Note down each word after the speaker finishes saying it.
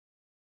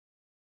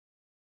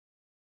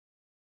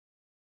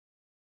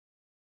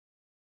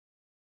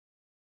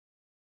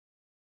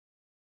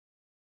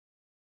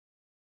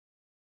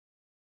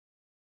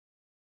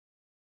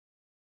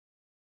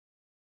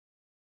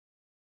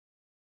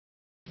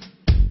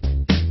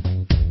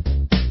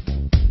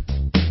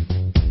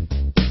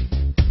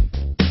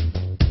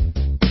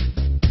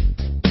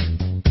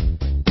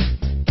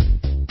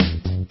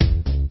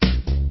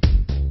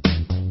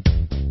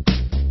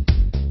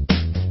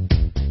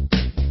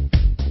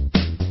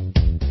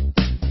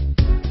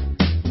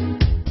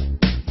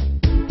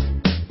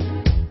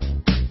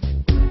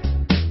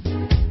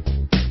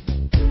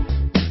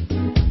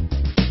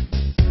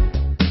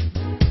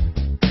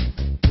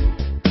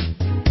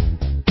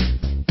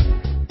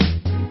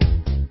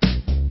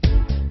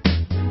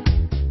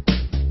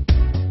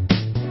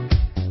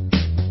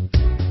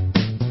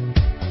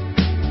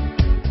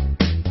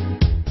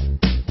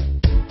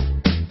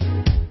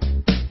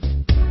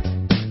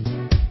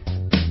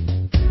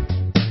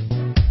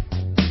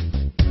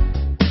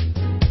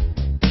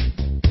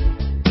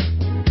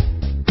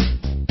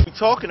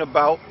talking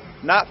about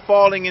not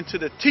falling into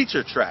the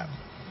teacher trap,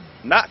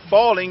 not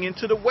falling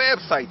into the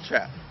website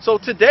trap. So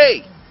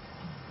today,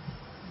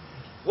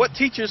 what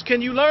teachers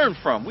can you learn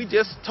from? We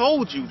just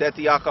told you that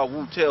the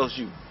Akawu tells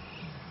you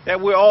that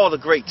we're all a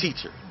great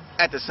teacher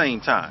at the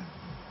same time.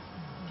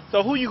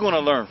 So who are you going to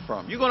learn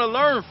from? You're going to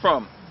learn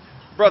from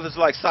brothers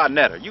like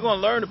Sa-Neter. You're going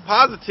to learn the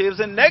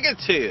positives and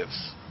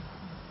negatives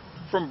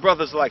from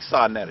brothers like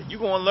Sa-Neter. You're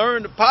going to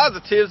learn the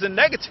positives and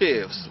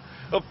negatives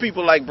of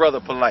people like Brother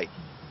Polite.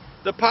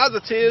 The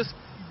positives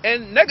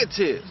and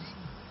negatives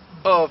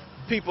of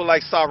people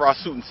like Sarah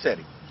Sutin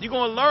Seti. You're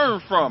going to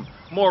learn from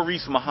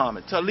Maurice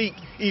Muhammad, Taalik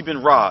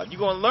Ibn'rad. You're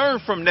going to learn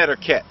from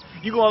Netterket.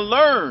 You're going to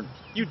learn,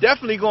 you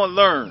definitely going to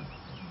learn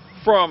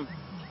from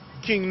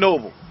King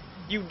Noble.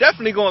 You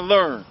definitely going to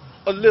learn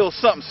a little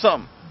something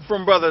something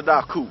from Brother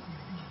Daku.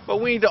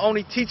 But we ain't the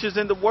only teachers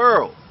in the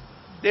world.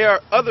 There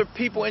are other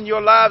people in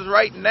your lives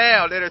right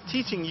now that are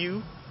teaching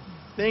you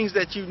things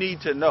that you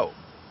need to know.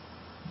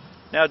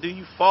 Now, do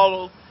you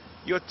follow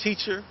your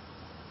teacher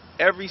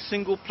every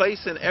single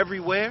place and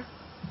everywhere?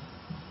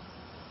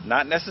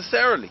 Not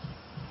necessarily.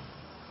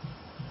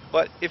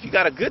 But if you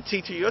got a good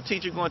teacher, your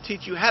teacher is going to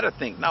teach you how to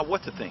think, not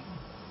what to think.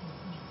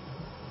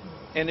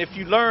 And if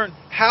you learn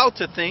how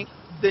to think,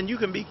 then you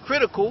can be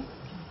critical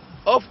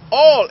of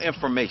all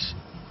information.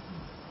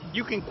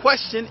 You can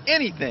question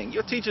anything.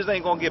 Your teachers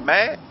ain't going to get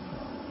mad.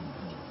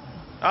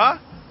 Huh?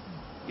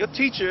 Your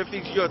teacher, if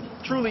he's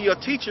truly your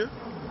teacher,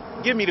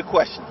 give me the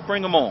question.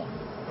 Bring them on.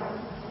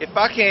 If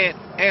I can't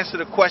answer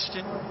the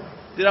question,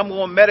 then I'm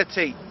going to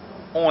meditate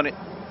on it,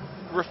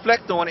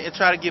 reflect on it, and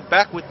try to get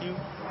back with you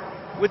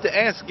with the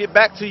answer, get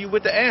back to you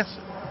with the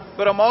answer.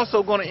 But I'm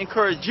also going to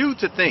encourage you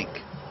to think.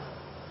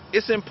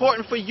 It's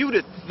important for you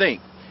to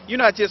think. You're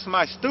not just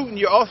my student,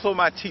 you're also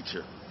my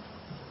teacher.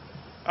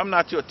 I'm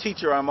not your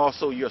teacher, I'm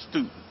also your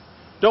student.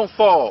 Don't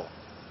fall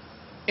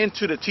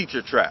into the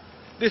teacher trap.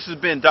 This has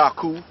been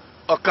Daku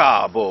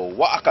Akabo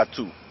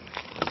Wakatu.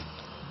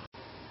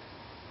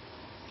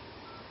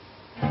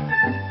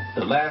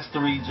 The last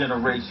 3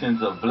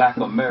 generations of black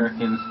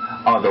Americans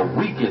are the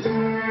weakest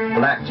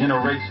black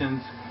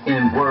generations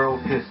in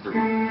world history.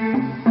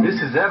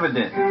 This is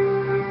evident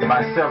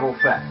by several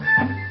facts.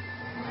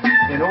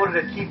 In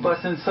order to keep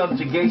us in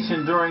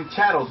subjugation during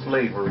chattel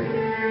slavery,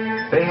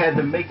 they had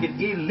to make it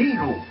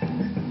illegal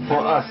for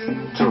us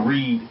to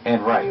read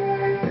and write.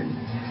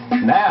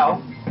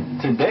 Now,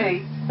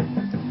 today,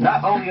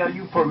 not only are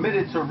you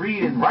permitted to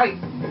read and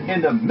write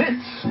in the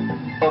midst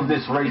of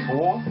this race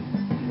war,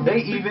 they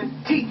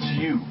even teach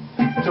you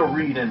to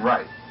read and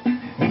write.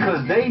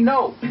 Because they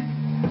know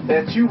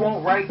that you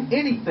won't write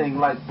anything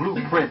like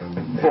Blueprint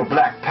for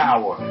Black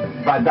Power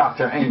by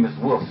Dr. Amos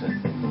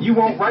Wilson. You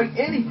won't write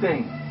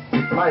anything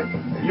like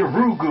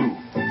Yurugu,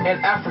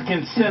 an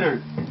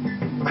African-centered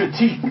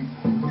critique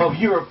of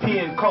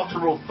European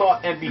cultural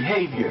thought and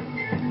behavior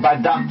by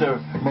Dr.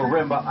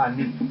 Marimba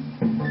Ani.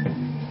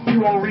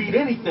 You won't read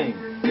anything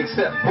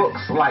except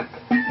books like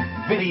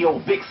Video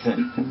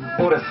Vixen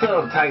or the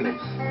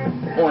subtitles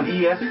on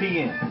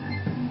ESPN.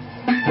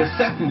 The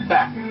second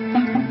fact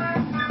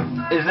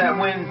is that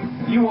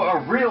when you were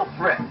a real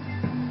threat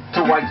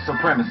to white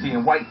supremacy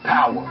and white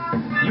power,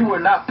 you were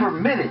not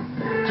permitted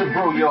to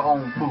grow your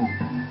own food.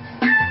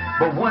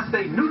 But once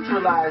they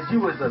neutralized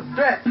you as a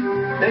threat,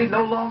 they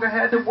no longer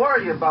had to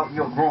worry about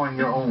your growing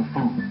your own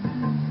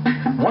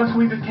food. Once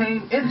we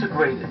became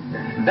integrated,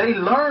 they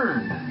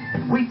learned,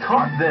 we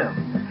taught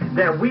them,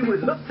 that we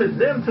would look to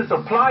them to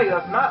supply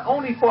us not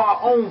only for our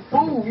own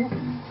food,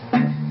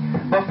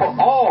 but for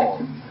all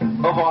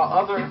of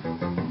our other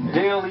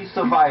daily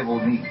survival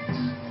needs.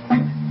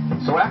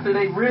 So after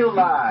they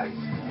realized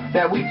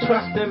that we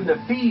trust them to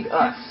feed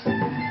us,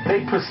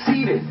 they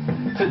proceeded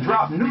to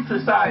drop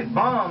nutricide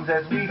bombs,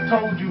 as we've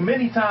told you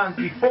many times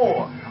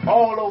before,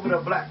 all over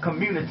the black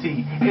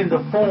community in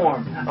the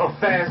form of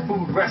fast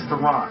food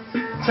restaurants,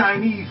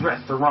 Chinese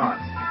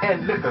restaurants,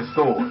 and liquor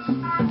stores.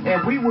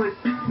 And we would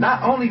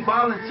not only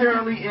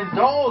voluntarily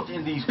indulge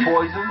in these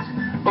poisons,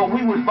 but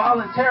we would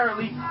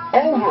voluntarily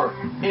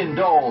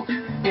overindulge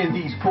in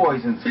these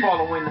poisons,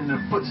 following in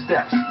the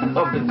footsteps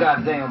of the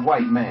goddamn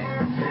white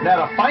man.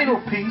 Now, the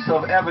final piece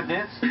of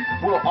evidence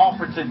we'll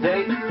offer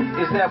today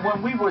is that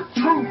when we were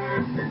true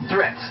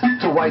threats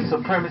to white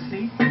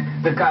supremacy,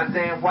 the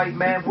goddamn white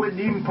man wouldn't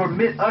even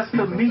permit us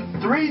to meet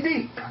 3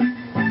 deep.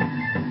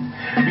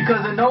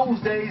 Because in those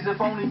days, if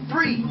only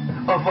 3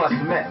 of us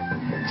met,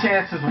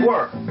 chances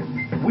were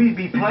we'd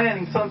be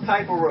planning some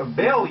type of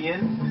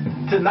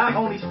rebellion to not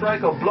only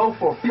strike a blow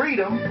for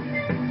freedom,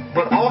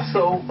 but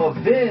also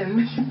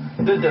avenge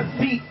the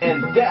defeat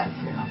and death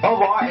of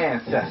our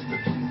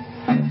ancestors.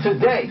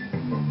 Today,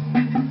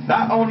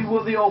 not only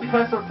will the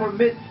oppressor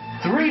permit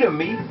 3 to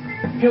meet,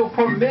 he'll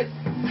permit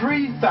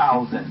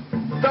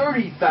 3,000,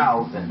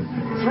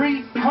 30,000,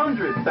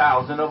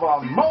 300,000 of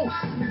our most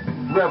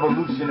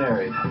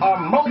revolutionary, our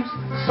most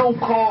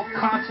so-called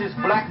conscious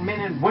black men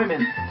and women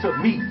to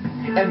meet,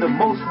 and the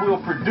most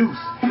we'll produce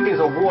is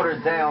a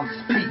watered-down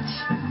speech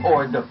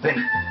or a debate.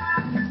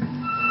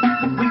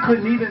 We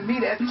couldn't even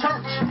meet at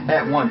church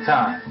at one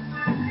time.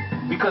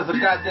 because the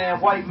goddamn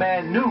white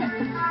man knew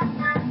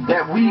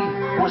that we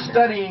were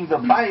studying the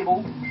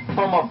Bible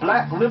from a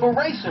black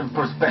liberation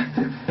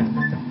perspective.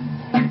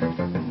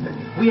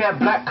 We have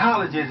black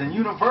colleges and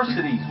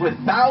universities with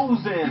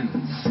thousands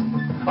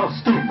of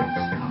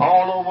students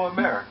all over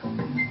America.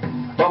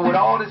 But with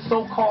all this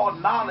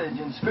so-called knowledge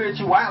and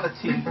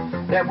spirituality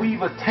that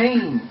we've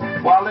attained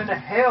while in the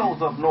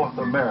hells of North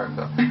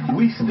America,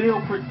 we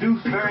still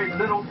produce very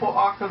little for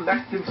our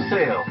collective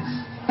selves.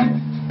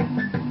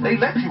 They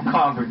let you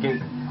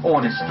congregate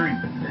on the street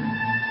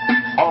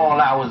all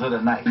hours of the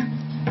night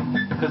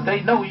because they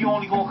know you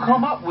only gonna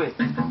come up with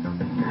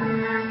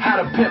how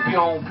to pimp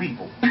your own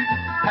people,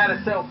 how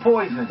to sell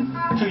poison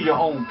to your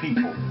own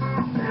people.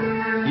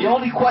 The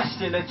only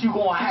question that you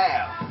gonna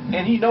have,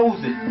 and he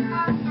knows it,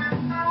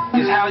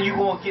 is how you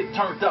gonna get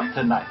turned up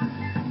tonight.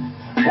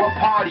 What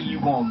party you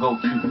gonna go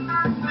to?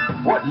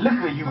 What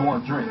liquor you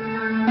gonna drink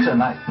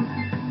tonight?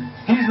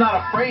 He's not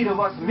afraid of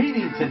us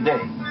meeting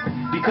today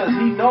because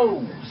he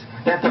knows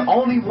that the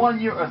only one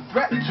you're a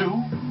threat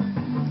to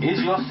is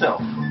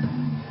yourself.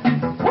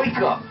 Wake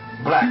up,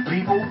 black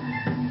people.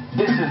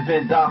 This has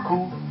been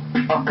Daku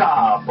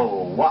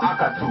Akabo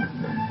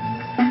Waakatu.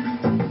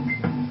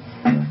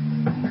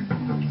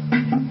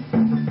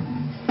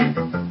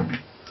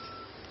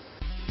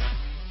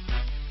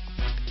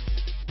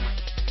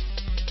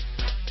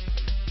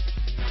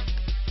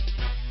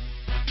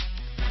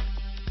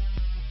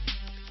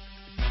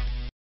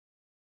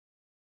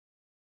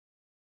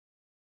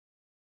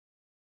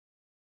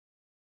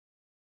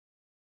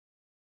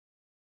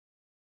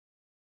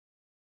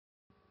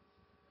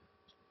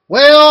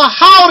 Well,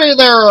 howdy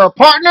there,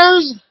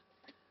 partners.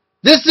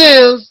 This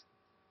is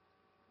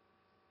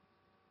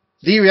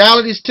the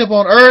Reality's Temple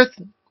on Earth,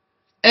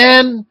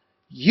 and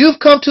you've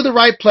come to the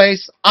right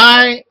place.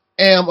 I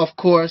am, of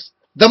course,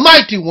 the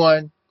mighty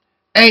one,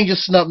 Angel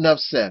Snub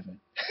 7.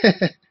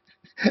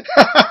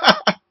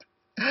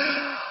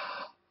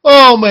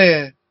 Oh,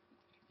 man.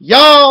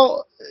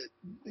 Y'all,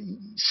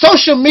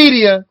 social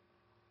media,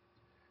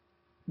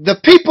 the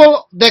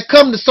people that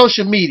come to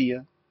social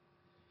media,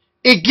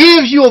 it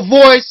gives you a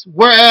voice,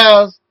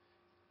 whereas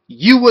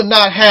you would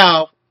not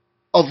have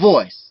a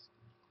voice.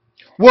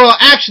 Well,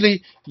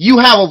 actually, you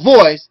have a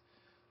voice,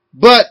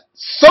 but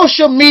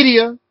social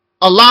media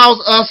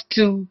allows us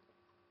to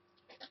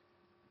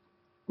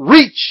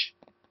reach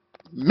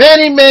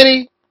many,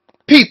 many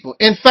people.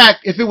 In fact,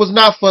 if it was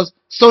not for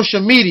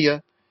social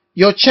media,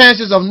 your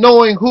chances of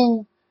knowing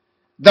who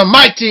the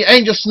mighty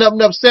Angel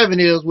Snub 7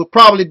 is would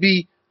probably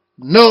be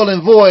null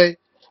and void,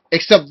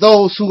 except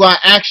those who I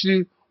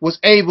actually was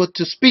able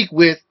to speak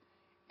with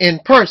in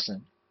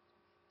person.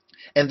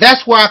 And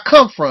that's where I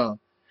come from.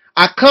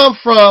 I come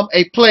from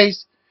a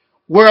place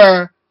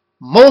where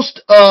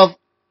most of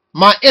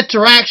my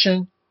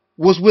interaction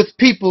was with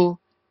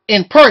people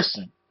in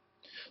person.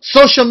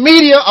 Social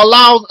media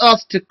allows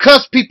us to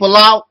cuss people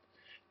out,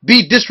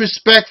 be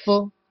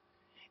disrespectful,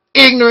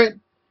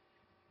 ignorant,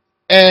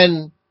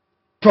 and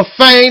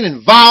profane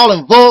and vile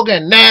and vulgar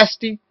and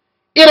nasty.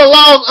 It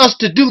allows us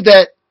to do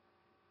that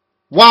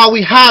while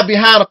we hide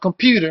behind a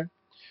computer.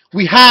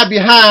 We hide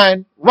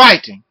behind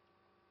writing.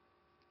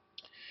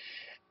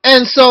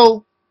 And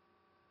so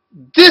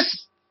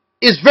this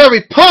is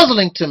very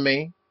puzzling to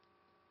me,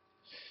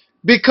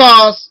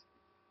 because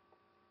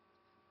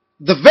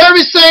the very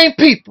same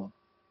people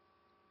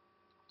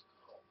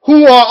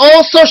who are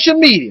on social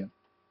media,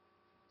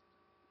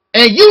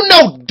 and you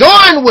know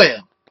darn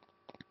well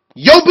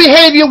your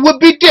behavior would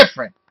be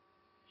different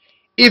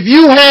if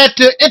you had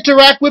to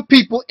interact with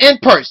people in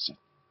person.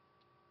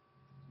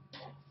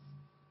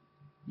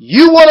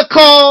 You want to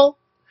call,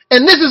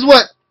 and this is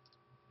why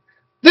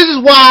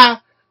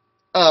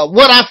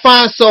what I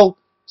find so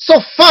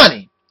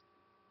funny.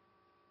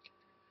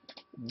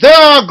 There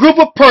are a group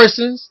of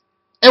persons,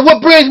 and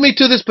what brings me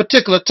to this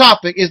particular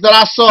topic is that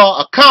I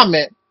saw a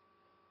comment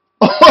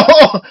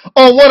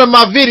on one of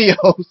my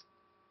videos,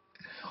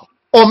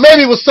 or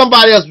maybe it was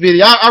somebody else's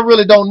video. I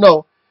really don't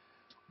know.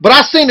 But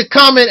I seen the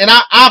comment, and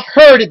I've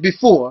heard it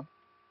before.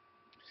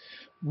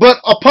 But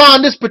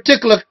upon this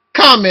particular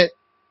comment,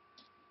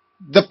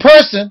 the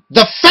person,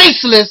 the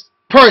faceless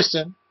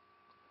person,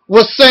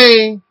 was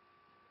saying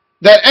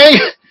that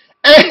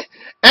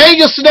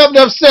Angel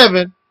Snub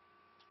 7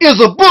 is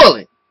a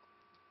bully.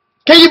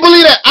 Can you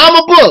believe that? I'm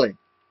a bully.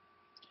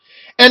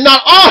 And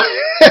not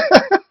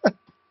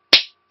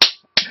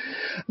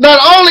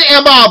only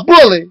am I a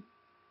bully,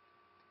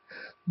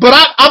 but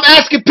I'm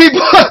asking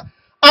people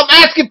I'm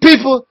asking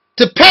people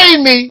to pay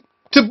me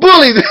to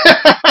bully them.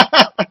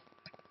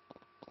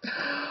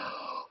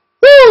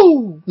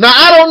 Woo! Now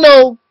I don't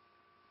know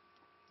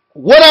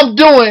what I'm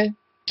doing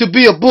to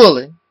be a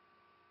bully,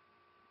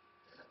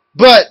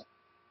 but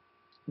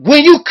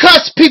when you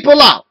cuss people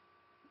out,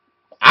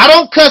 I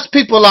don't cuss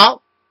people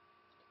out.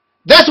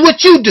 That's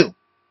what you do.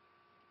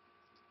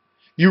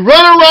 You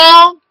run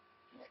around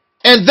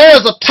and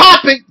there's a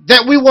topic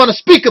that we want to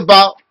speak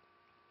about.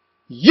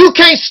 You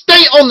can't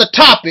stay on the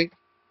topic.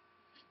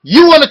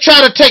 You want to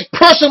try to take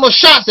personal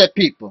shots at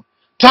people.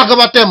 Talk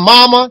about their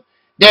mama,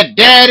 their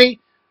daddy,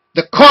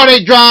 the car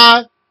they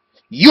drive,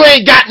 you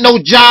ain't got no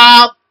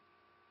job,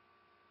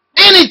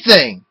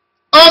 anything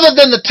other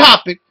than the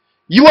topic,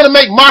 you want to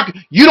make market,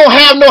 you don't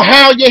have no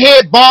hair on your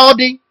head,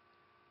 baldy,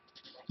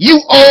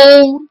 you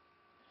old,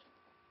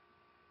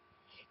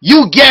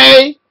 you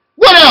gay,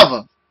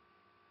 whatever.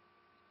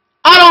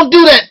 I don't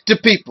do that to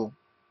people.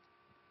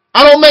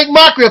 I don't make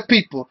mockery of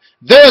people.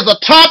 There's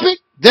a topic,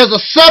 there's a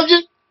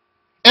subject,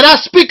 and I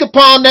speak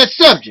upon that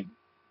subject.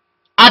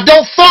 I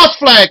don't false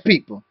flag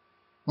people.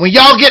 When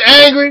y'all get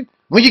angry,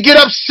 when you get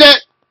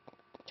upset,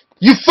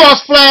 you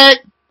false flag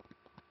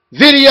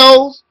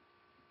videos,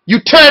 you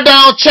tear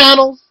down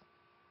channels,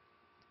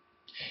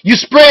 you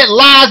spread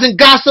lies and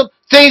gossip,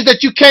 things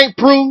that you can't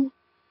prove.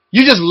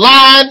 You just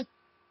lying.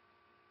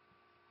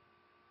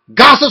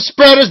 Gossip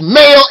spreaders,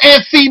 male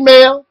and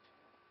female.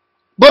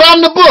 But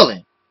I'm the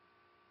bully.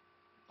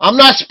 I'm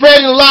not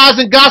spreading lies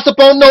and gossip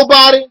on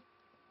nobody.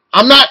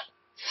 I'm not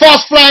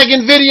false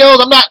flagging videos.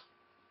 I'm not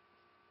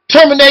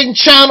terminating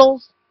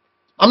channels.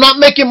 I'm not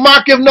making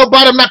mockery of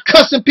nobody. I'm not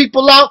cussing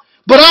people out.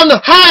 But how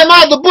am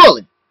I the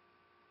bully?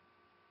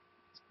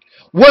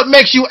 What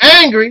makes you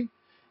angry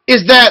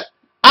is that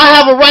I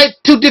have a right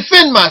to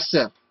defend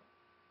myself.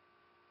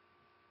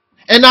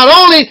 And not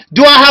only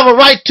do I have a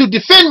right to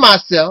defend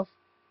myself,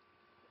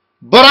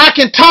 but I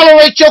can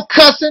tolerate your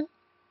cussing.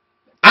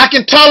 I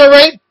can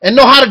tolerate and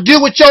know how to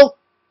deal with your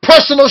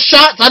personal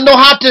shots.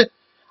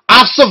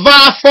 I've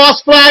survived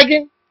false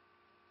flagging.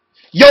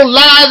 Your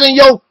lies and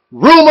your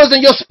rumors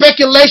and your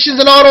speculations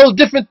and all those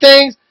different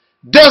things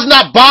does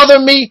not bother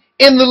me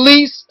in the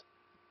least.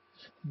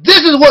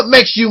 This is what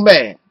makes you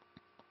mad.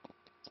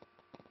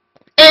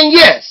 And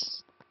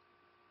yes,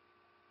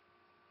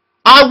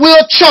 I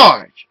will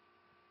charge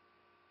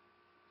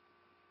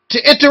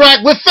to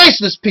interact with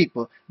faceless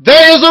people.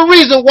 There is a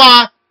reason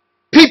why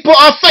people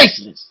are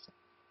faceless.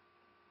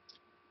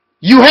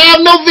 You have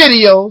no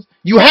videos.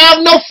 You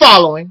have no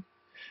following.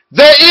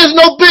 There is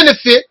no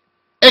benefit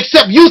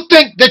except you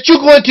think that you're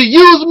going to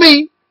use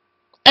me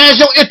as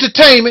your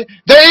entertainment.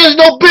 There is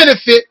no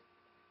benefit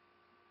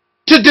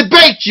to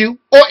debate you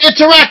or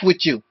interact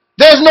with you.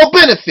 There's no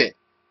benefit.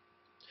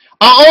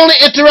 I only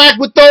interact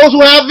with those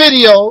who have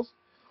videos,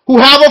 who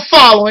have a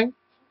following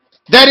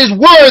that is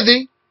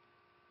worthy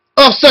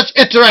of such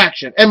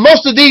interaction. And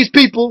most of these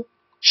people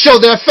show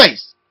their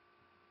face.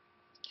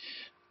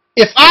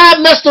 If I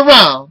messed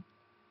around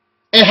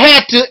and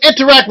had to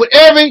interact with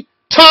every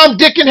Tom,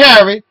 Dick, and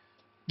Harry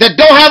that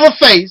don't have a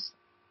face,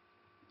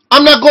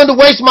 I'm not going to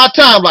waste my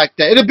time like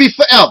that. It'll be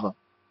forever.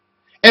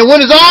 And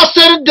when it's all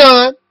said and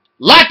done,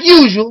 like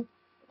usual,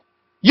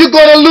 you're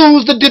going to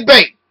lose the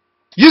debate.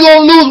 You're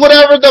going to lose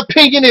whatever the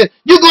opinion is.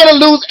 You're going to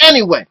lose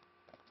anyway.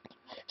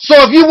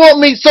 So if you want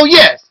me, so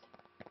yes,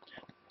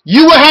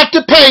 you will have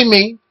to pay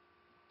me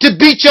to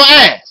beat your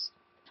ass.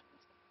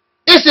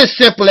 It's as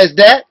simple as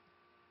that.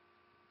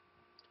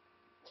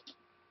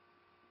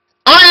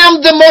 I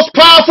am the most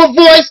powerful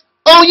voice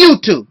on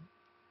YouTube.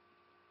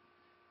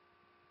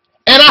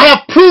 And I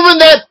have proven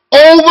that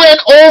over and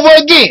over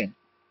again.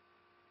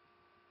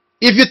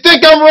 If you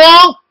think I'm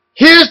wrong,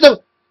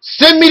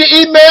 send me the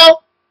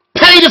email,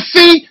 pay the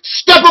fee,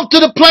 step up to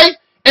the plate,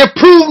 and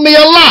prove me a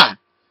lie.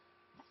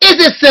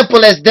 It's as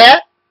simple as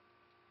that.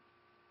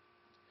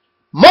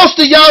 Most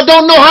of y'all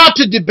don't know how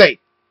to debate.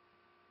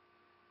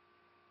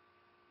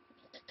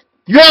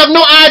 You have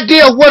no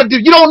idea what to do.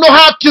 You don't know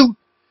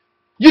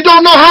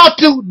how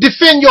to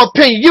defend your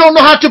opinion. You don't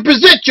know how to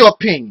present your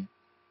opinion.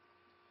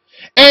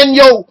 And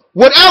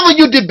whatever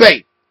you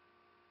debate,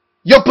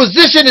 your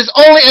position is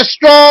only as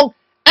strong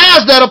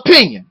as that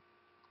opinion.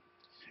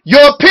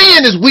 Your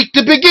opinion is weak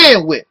to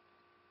begin with.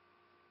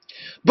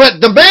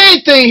 But the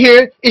main thing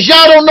here is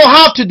y'all don't know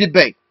how to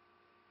debate.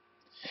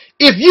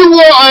 If you were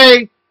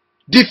a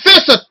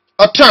defense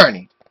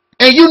attorney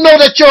and you know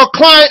that your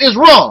client is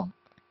wrong,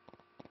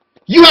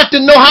 you have to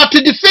know how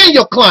to defend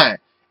your client.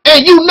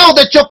 And you know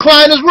that your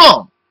client is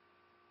wrong.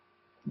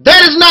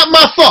 That is not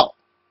my fault.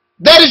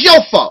 That is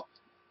your fault.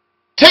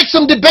 Take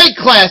some debate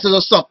classes or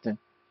something.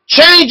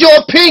 Change your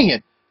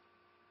opinion.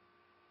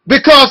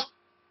 Because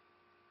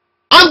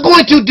I'm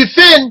going to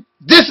defend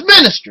this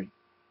ministry.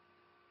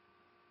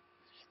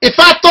 If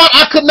I thought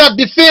I could not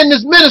defend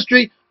this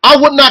ministry, I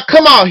would not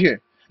come out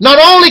here. Not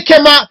only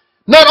can I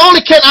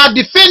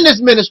defend this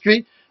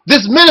ministry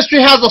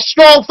has a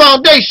strong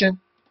foundation,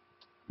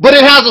 but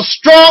it has a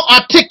strong,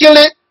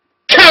 articulate,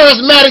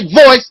 charismatic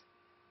voice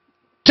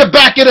to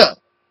back it up.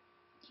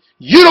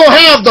 You don't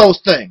have those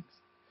things.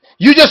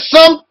 You just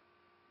some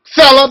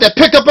fella that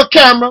pick up a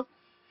camera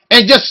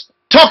and just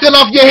talking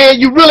off your head.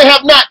 You really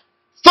have not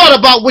thought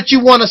about what you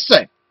want to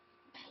say.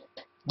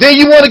 Then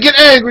you want to get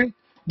angry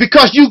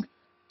because you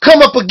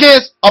come up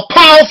against a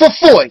powerful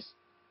voice.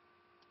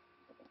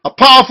 A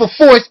powerful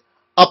voice,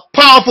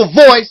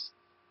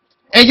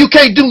 and you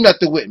can't do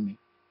nothing with me.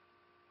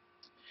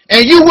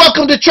 And you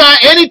welcome to try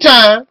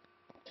anytime.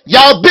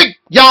 Y'all big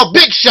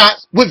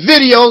shots with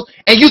videos,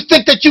 and you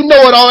think that you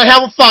know it all and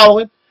have a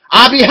following.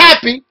 I'll be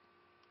happy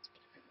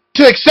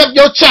to accept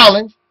your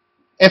challenge.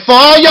 And for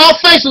all y'all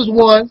faceless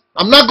ones,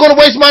 I'm not going to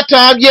waste my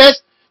time.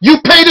 Yes, You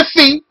pay the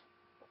fee,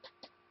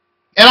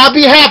 and I'll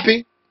be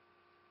happy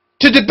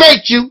to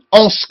debate you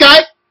on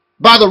Skype,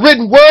 by the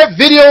written word,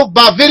 video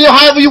by video,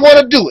 however you want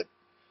to do it.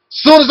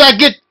 Soon as I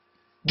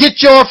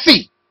get your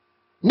fee.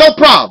 No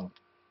problem.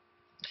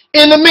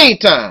 In the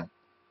meantime,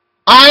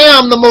 I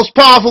am the most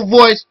powerful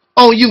voice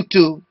on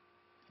YouTube.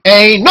 And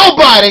ain't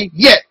nobody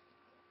yet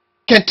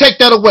can take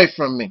that away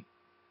from me.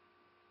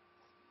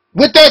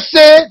 With that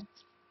said,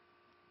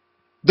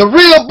 the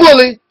real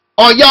bully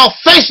are y'all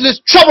faceless,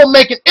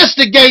 troublemaking,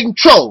 instigating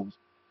trolls.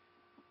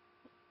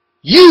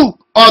 You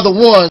are the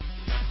ones.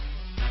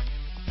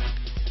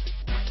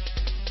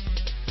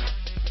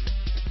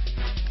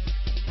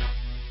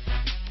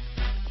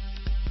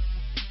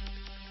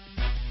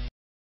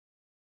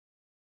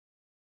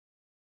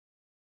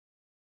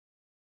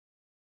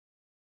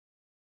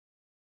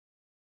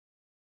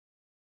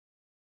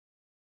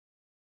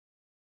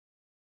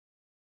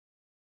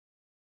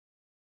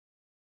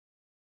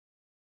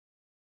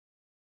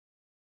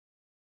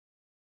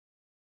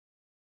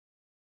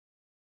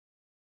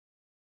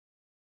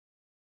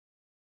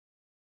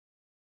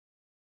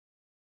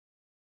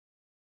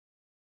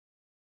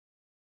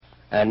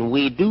 And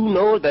we do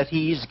know that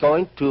he is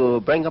going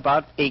to bring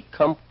about a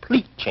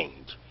complete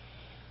change.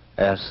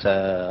 As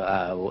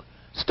I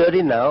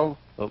study now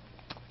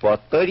for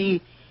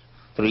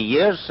 33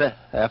 years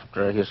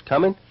after his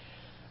coming,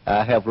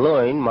 I have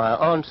learned my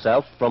own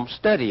self from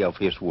study of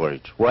his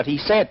words, what he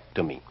said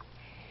to me.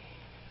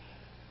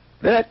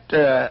 That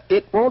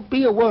it won't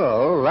be a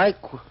world like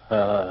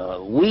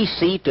we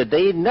see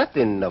today,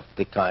 nothing of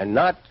the kind,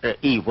 not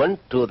even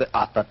to the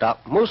Orthodox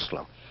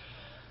Muslim.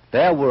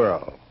 Their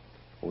world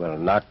will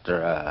not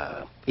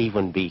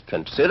even be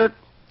considered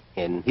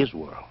in his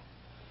world.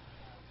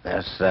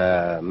 As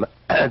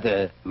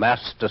the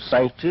master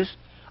scientist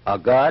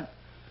of God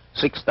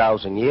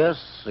 6,000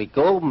 years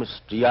ago,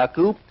 Mr.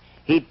 Yaqub,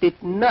 he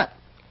did not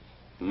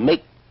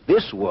make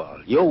this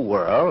world, your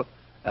world,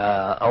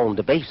 on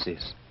the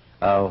basis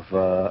of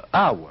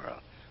our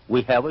world.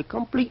 We have a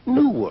complete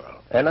new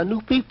world and a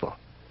new people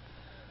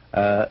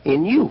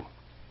in you.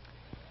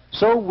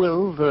 So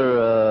will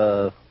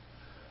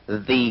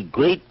the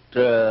great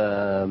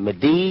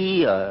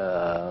Mahdi,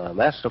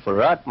 Master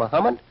Farad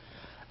Muhammad,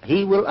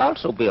 he will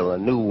also build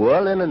a new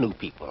world and a new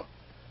people.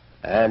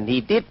 And he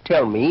did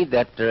tell me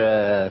that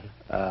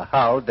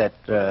how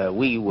that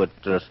we would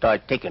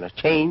start taking a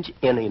change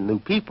in a new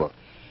people.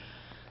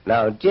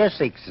 Now, just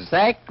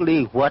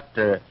exactly what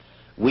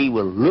we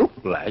will look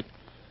like,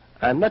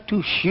 I'm not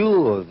too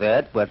sure of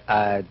that, but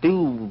I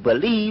do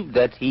believe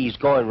that he's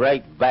going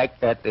right back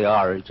at the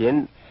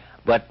origin,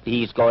 but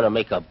he's going to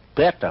make a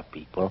better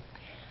people.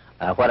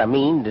 What I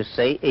mean to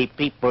say, a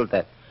people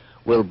that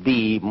will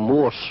be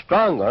more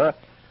stronger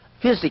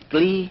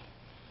physically,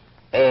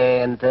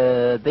 and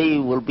they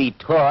will be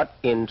taught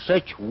in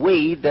such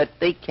way that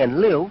they can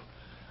live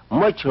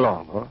much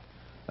longer.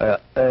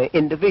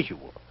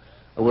 Individual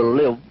will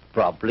live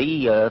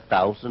probably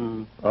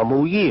 1,000 or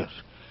more years.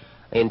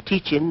 In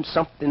teaching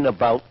something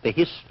about the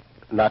history,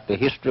 not the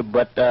history,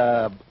 but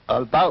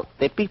about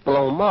the people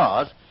on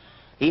Mars,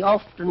 he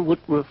often would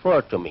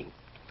refer to me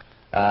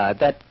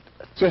that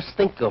just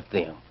think of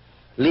them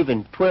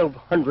living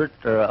 1,200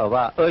 of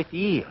our Earth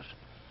years.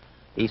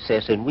 He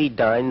says, and we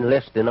die in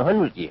less than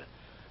 100 years.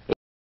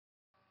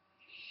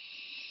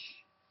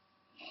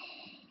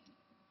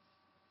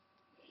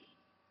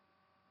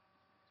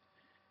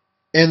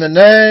 In the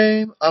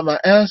name of my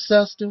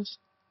ancestors,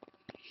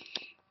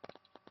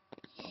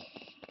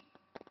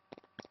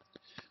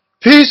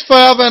 peace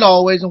forever and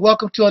always, and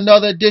welcome to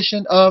another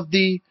edition of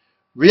the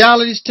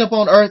Reality's Temple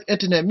on Earth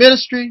Internet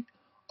Ministry.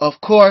 Of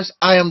course,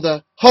 I am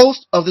the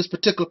host of this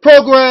particular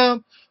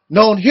program,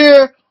 known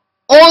here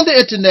on the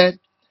internet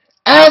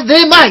as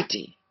the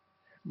mighty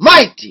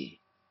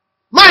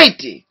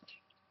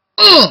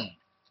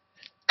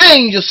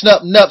Angel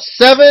Snup Nup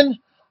 7.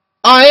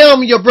 I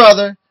am your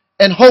brother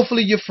and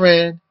hopefully your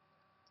friend,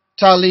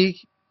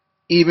 Taalik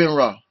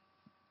Ibn'rad.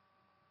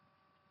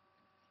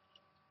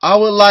 I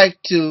would like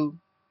to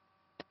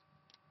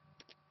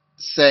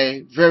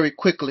say very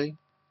quickly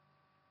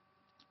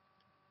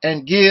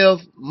and give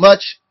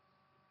much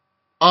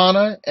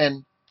honor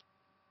and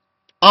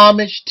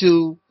homage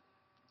to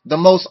the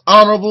most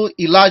honorable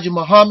Elijah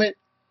Muhammad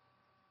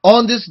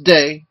on this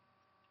day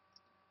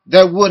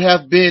that would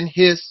have been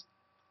his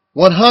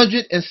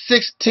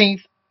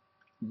 116th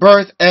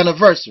birth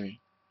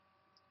anniversary.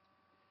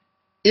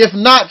 If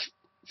not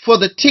for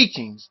the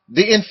teachings,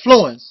 the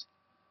influence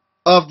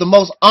of the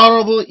most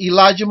honorable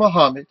Elijah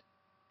Muhammad,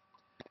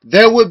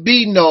 there would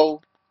be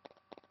no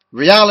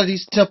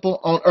Reality's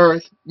Temple on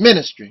Earth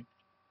ministry.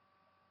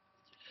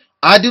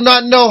 I do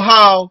not know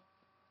how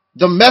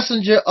the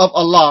messenger of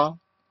Allah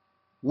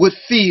would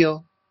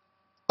feel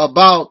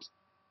about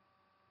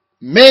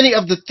many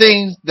of the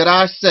things that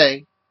I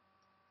say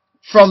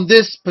from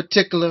this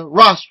particular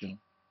rostrum.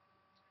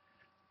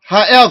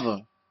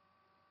 However,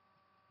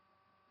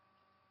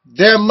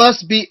 there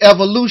must be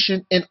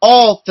evolution in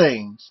all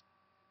things.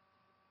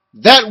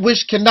 That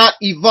which cannot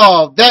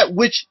evolve, that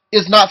which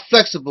is not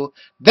flexible,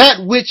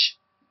 that which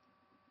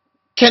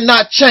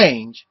cannot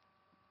change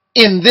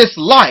in this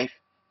life,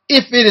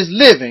 if it is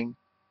living,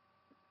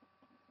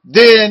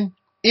 then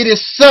it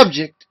is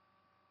subject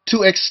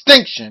to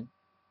extinction.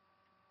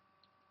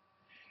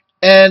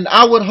 And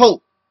I would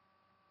hope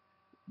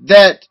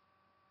that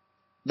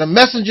the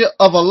messenger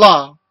of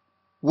Allah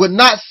would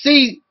not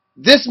see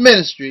this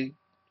ministry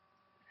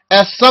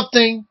as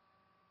something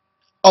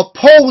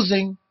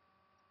opposing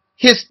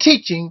his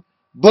teaching,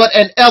 but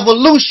an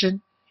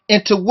evolution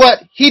into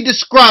what he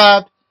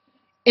described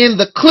in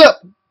the clip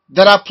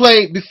that I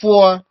played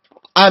before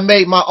I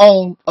made my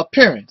own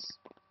appearance.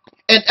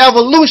 An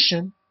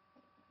evolution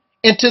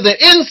into the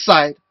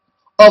insight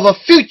of a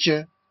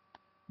future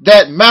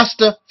that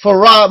Master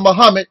Fard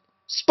Muhammad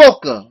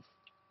spoke of.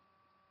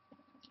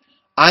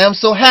 I am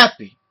so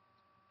happy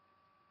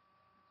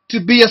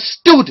to be a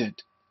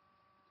student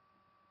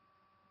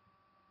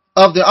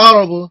of the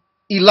Honorable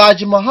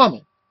Elijah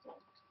Muhammad.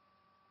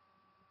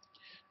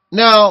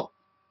 Now,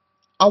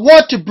 I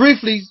want to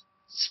briefly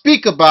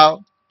speak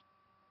about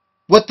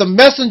what the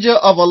Messenger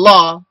of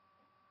Allah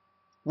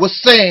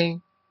was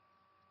saying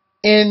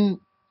in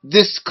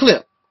this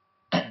clip.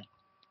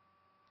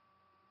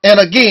 And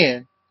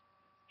again,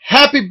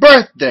 happy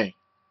birthday,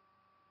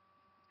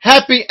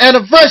 happy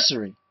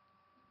anniversary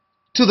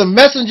to the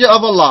Messenger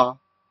of Allah,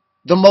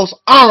 the most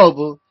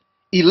honorable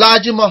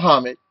Elijah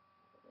Muhammad,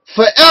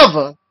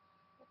 forever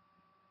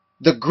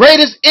the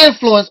greatest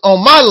influence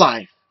on my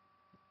life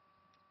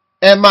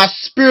and my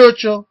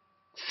spiritual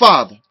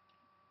father.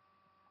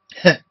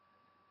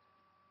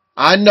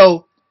 I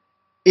know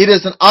it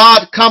is an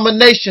odd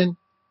combination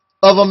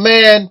of a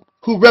man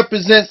who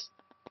represents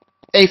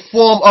a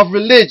form of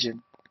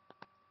religion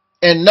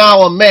and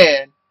now a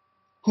man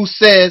who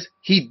says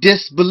he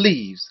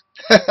disbelieves.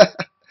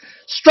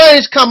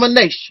 Strange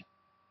combination.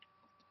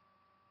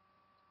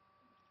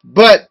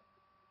 But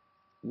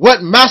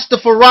what Master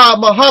Fard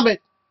Muhammad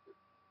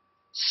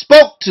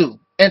spoke to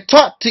and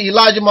taught to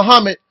Elijah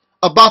Muhammad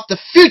about the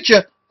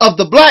future of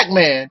the black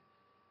man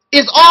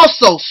is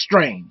also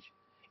strange.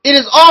 It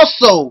is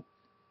also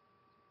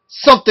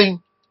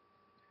something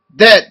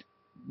that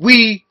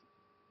we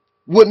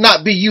would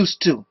not be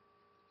used to.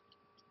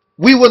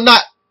 We will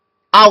not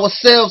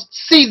ourselves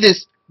see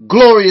this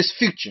glorious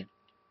future.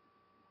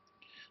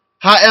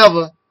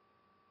 However,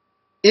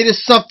 it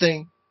is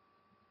something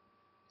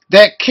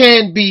that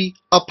can be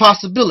a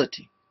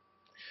possibility.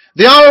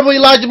 The Honorable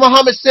Elijah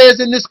Muhammad says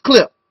in this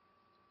clip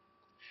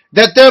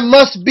that there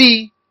must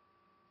be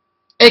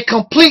a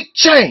complete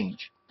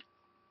change.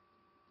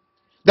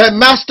 That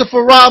Master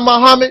Fard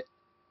Muhammad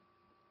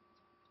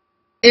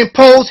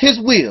imposed his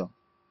will,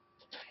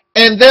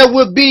 and there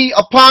will be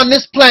upon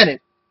this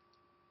planet,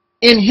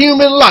 in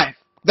human life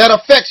that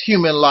affects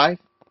human life,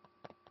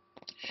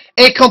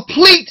 a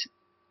complete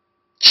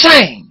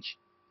change.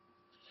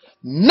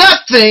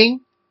 Nothing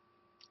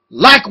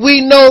like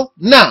we know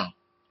now.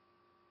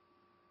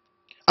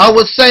 I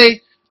would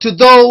say to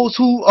those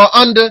who are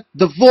under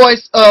the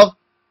voice of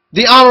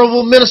the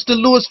Honorable Minister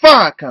Louis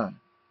Farrakhan,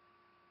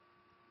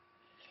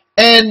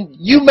 and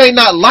you may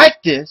not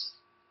like this,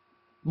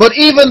 but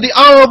even the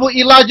Honorable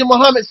Elijah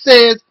Muhammad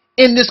says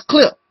in this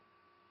clip,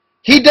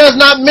 he does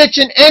not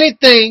mention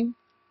anything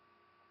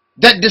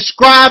that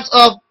describes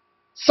of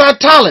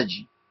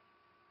Scientology.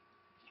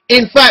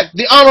 In fact,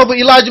 the Honorable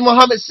Elijah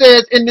Muhammad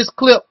says in this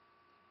clip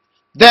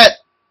that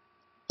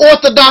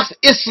Orthodox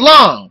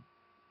Islam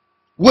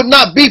would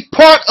not be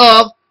part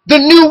of the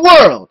new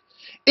world.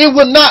 It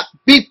would not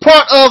be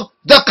part of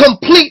the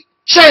complete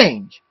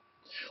change.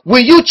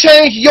 When you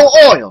change your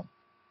oil,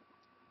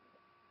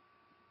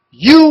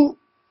 you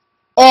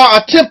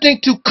are attempting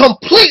to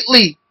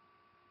completely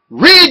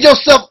rid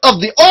yourself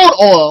of the old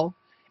oil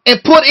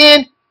and put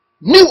in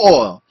new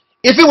oil.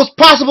 If it was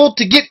possible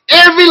to get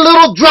every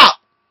little drop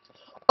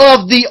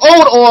of the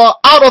old oil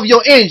out of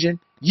your engine,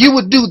 you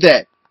would do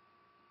that.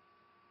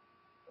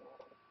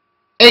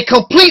 A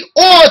complete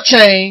oil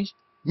change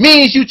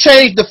means you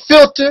change the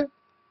filter,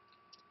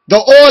 the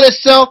oil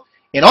itself,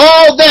 and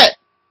all that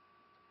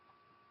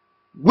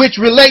which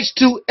relates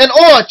to an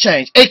oil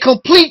change. A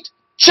complete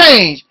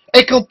change,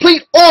 a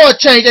complete oil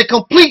change, a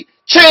complete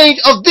change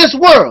of this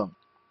world.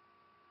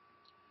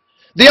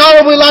 The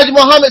Honorable Elijah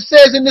Muhammad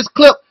says in this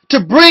clip to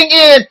bring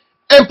in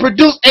and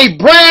produce a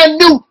brand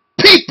new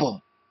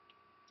people.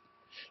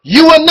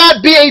 You will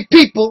not be a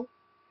people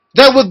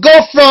that would go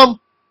from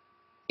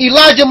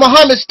Elijah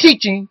Muhammad's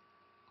teaching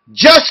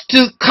just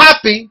to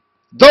copy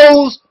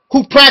those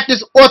who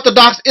practice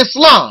Orthodox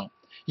Islam.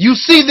 You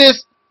see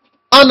this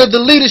under the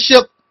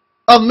leadership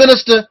of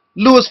Minister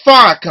Louis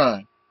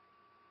Farrakhan,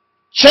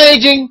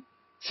 changing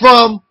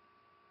from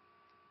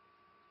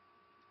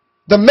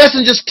the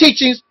messenger's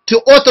teachings to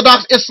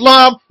Orthodox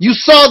Islam. You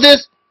saw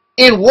this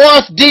in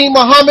Warith Deen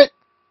Muhammad,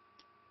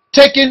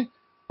 taking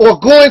or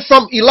going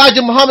from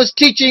Elijah Muhammad's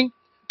teaching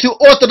to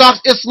Orthodox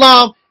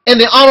Islam, and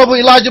the Honorable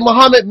Elijah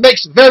Muhammad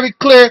makes very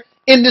clear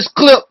in this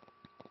clip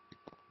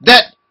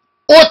that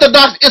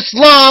Orthodox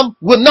Islam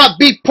will not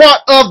be part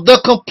of the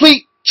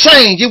complete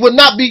change. It will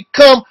not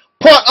become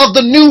part of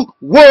the new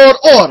world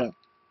order.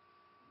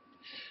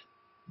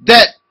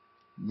 that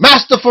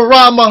Master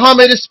Fard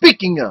Muhammad is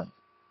speaking of.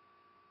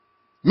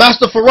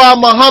 Master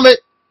Fard Muhammad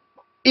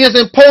is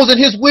imposing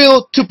his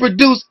will to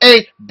produce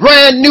a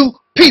brand new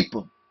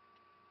people.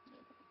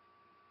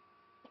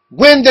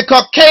 When the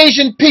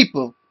Caucasian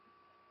people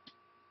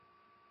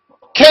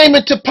came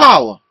into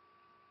power,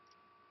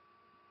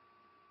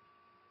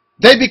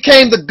 they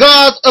became the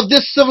gods of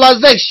this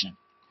civilization.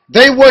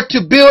 They were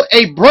to build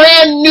a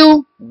brand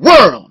new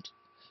world,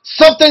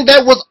 something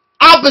that was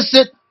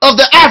opposite of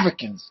the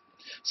Africans,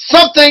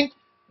 something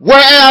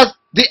whereas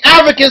the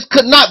Africans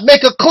could not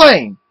make a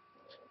claim.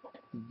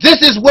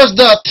 This was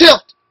the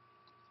attempt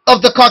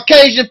of the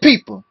Caucasian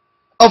people.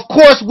 Of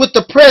course, with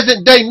the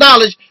present day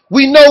knowledge,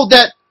 we know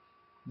that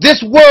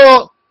this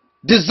world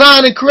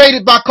designed and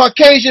created by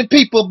Caucasian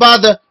people, by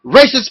the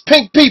racist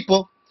pink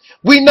people,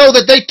 we know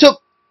that they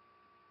took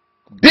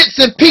bits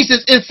and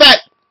pieces, in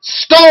fact,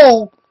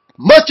 stole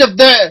much of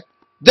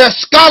their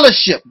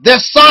scholarship, their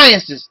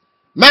sciences,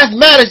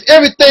 mathematics,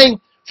 everything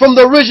from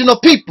the original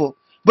people.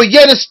 But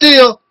yet and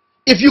still,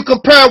 if you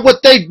compare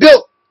what they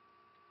built,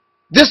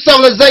 this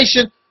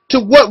civilization, to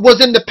what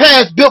was in the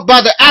past built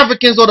by the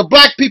Africans or the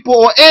black people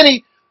or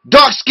any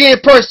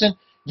dark-skinned person,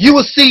 you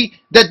will see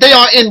that they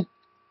are in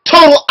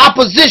total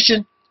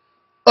opposition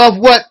of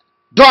what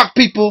dark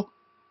people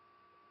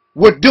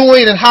were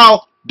doing and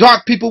how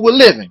dark people were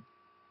living.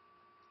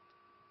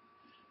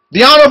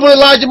 The Honorable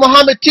Elijah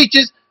Muhammad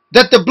teaches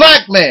that the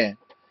black man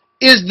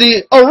is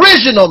the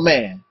original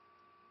man,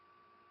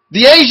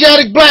 the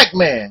Asiatic black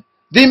man,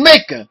 the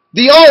maker,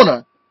 the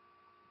owner,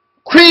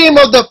 cream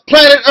of the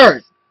planet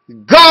Earth,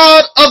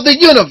 God of the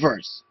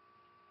universe.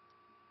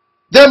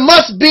 There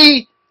must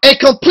be a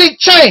complete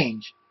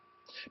change,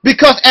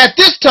 because at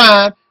this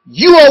time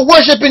you are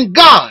worshiping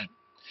God,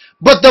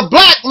 but the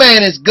black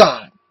man is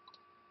God.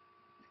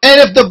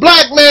 And if the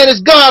black man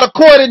is God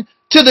according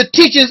to the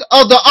teachings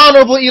of the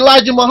Honorable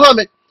Elijah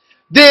Muhammad,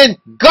 then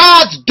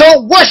gods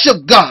don't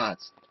worship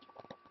gods.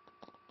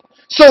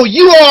 So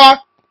you are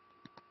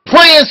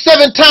praying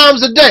 7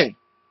 times a day.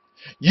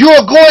 You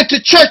are going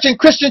to church in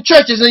Christian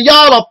churches and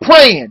y'all are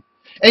praying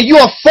and you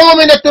are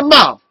foaming at the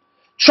mouth,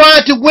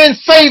 trying to win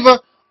favor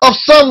of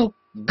some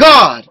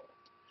God.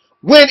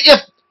 When if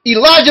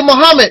Elijah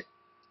Muhammad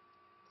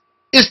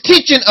is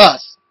teaching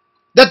us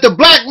that the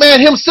black man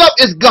himself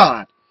is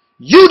God,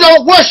 you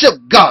don't worship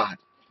God.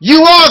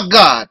 You are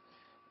God.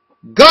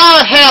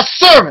 God has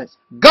servants.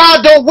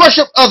 God don't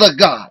worship other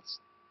gods.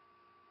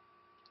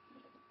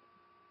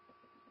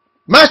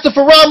 Master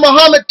Fard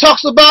Muhammad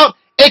talks about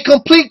a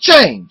complete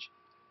change.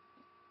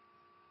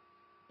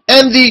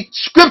 And the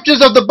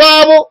scriptures of the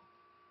Bible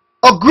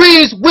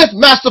agrees with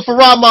Master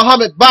Fard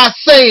Muhammad by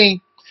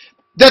saying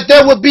that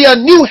there will be a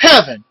new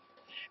heaven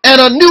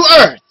and a new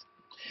earth,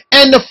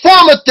 and the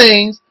former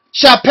things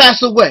shall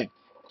pass away.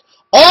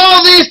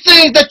 All these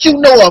things that you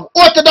know of,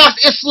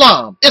 Orthodox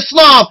Islam,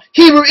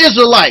 Hebrew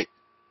Israelite,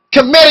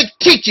 Kemetic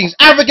teachings,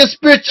 African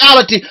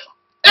spirituality,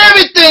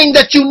 everything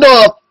that you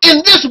know of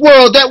in this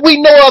world that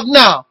we know of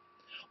now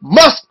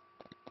must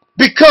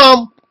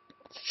become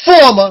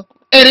former,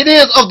 and it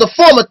is of the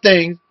former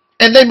things,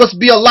 and they must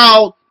be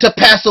allowed to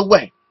pass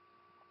away.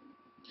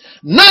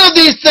 None of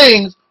these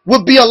things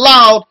would be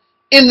allowed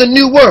in the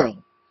new world.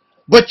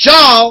 But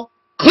y'all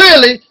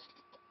clearly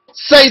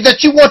say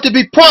that you want to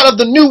be part of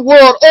the new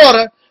world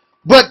order,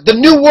 but the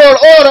new world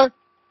order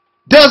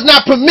does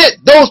not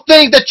permit those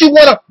things that you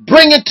want to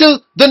bring into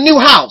the new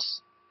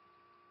house.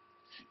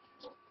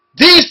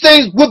 These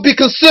things would be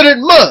considered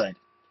mud,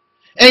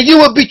 and you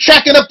would be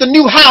tracking up the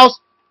new house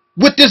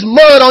with this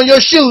mud on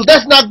your shoes.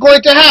 That's not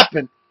going to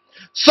happen.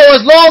 So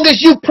as long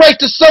as you pray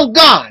to some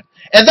God,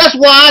 and that's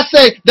why I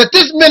say that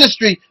this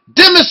ministry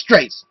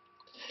demonstrates,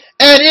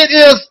 and it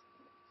is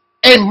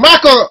a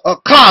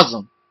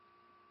microcosm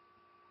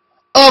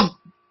of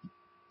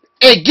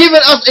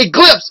giving us a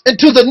glimpse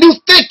into the new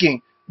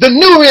thinking, the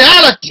new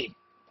reality,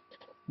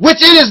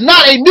 which it is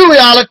not a new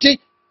reality.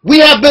 We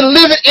have been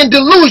living in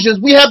delusions.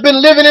 We have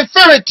been living in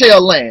fairy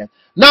tale land.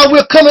 Now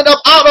we're coming up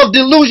out of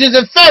delusions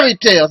and fairy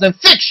tales and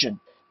fiction,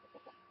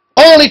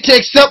 only to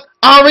accept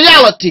our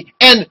reality.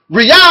 And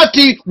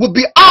reality will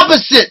be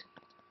opposite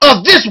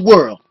of this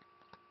world.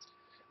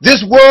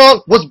 This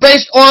world was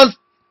based on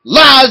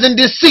lies and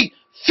deceit,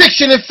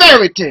 fiction and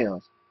fairy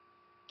tales.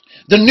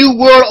 The new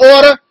world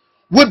order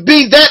would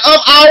be that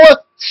of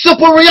our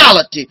simple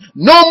reality.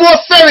 No more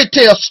fairy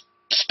tale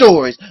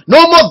stories.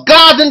 No more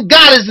gods and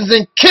goddesses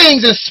and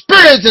kings and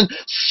spirits and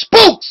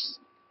spooks.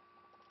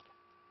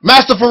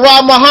 Master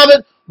Fard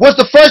Muhammad was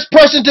the first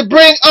person to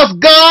bring us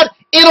God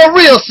in a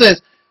real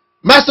sense.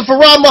 Master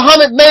Fard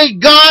Muhammad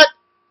made God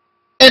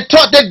and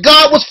taught that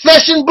God was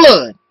flesh and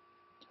blood,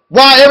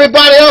 while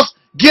everybody else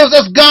gives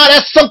us God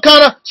as some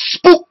kind of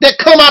spook that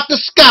come out the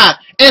sky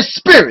and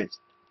spirits.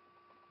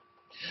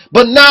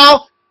 But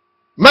now,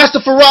 Master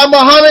Fard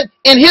Muhammad,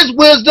 in his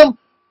wisdom,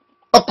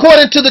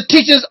 according to the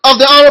teachings of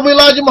the Honorable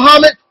Elijah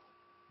Muhammad,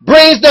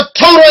 brings the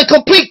total and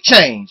complete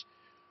change.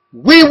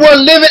 We were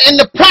living in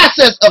the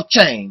process of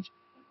change.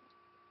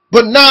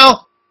 But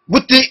now,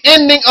 with the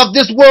ending of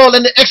this world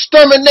and the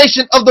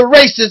extermination of the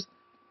races,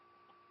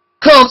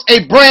 comes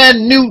a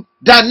brand new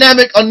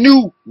dynamic, a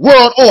new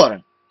world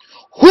order.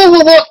 Who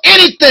will want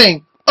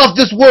anything of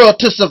this world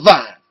to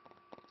survive?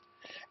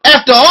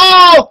 After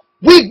all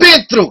we've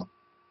been through,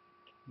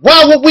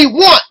 why would we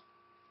want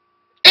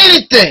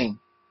anything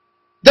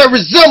that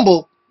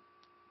resembles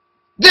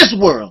this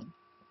world?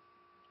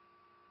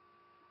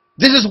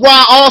 This is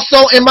why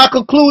also in my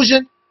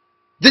conclusion,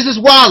 this is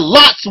why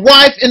Lot's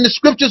wife in the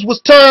scriptures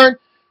was turned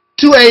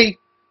to a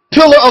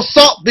pillar of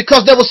salt,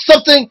 because there was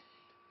something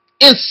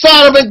in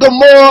Sodom and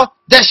Gomorrah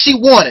that she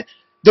wanted.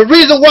 The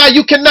reason why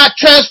you cannot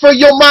transfer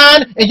your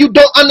mind and you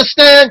don't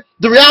understand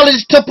the Reality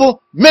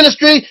Temple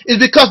ministry is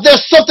because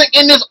there's something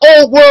in this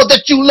old world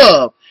that you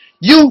love.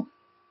 You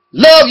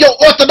love your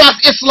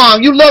Orthodox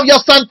Islam. You love your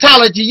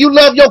Scientology. You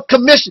love your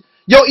commission,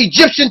 your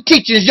Egyptian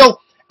teachings, your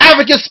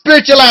African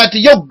spirituality,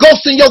 your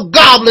ghosts and your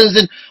goblins,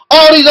 and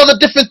all these other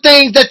different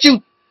things that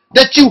you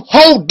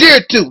hold dear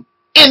to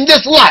in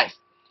this life.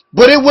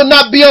 But it will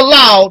not be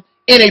allowed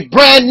in a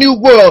brand new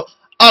world,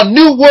 a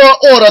new world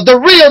order, the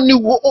real new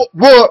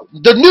world,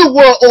 the new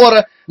world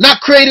order,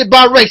 not created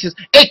by racists,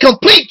 a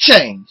complete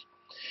change.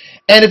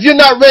 And if you're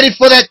not ready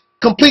for that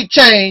complete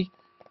change,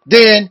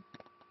 then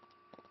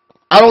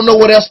I don't know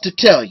what else to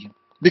tell you,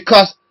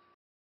 because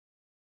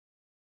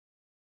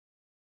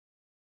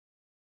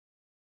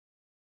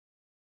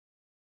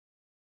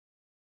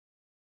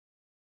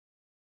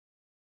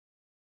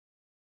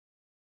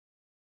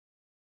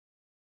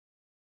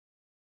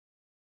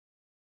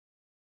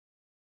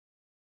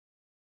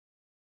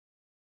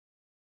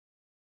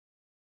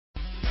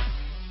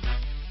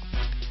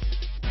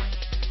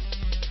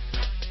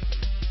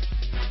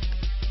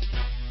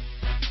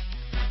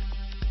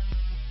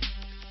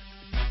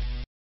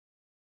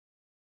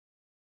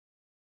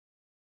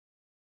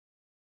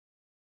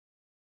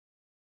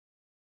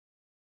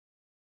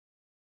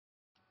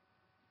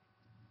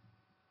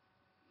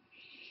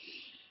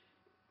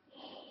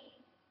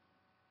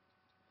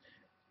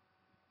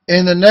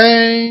in the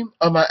name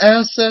of my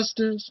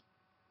ancestors,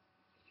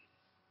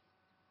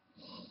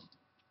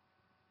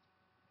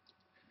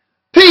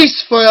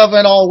 peace forever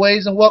and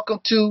always, and welcome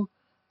to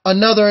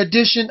another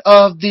edition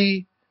of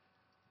the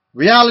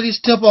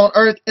Reality's Temple on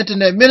Earth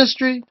Internet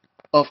Ministry.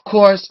 Of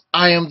course,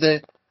 I am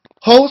the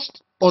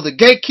host or the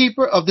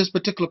gatekeeper of this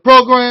particular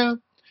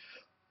program,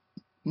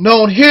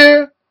 known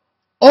here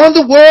on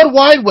the World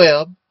Wide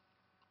Web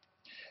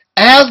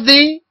as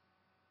the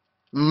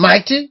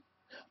mighty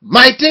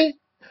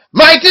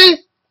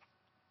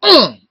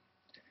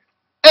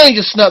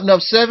Angel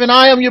Snub 7.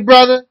 I am your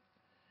brother,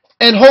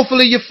 and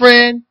hopefully your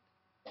friend,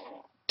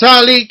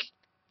 Taalik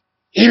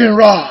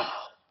Ibn'rad.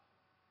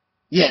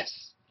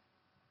 Yes.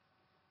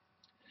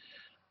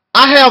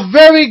 I have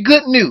very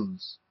good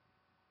news,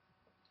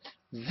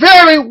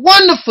 very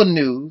wonderful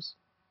news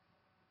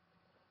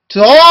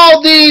to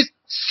all these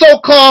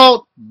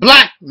so-called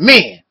black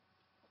men.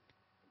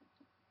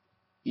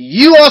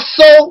 You are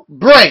so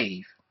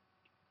brave.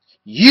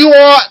 You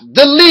are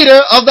the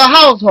leader of the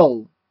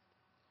household.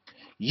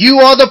 You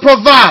are the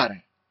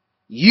provider.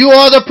 You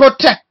are the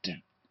protector.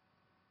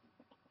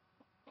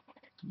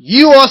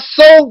 You are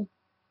so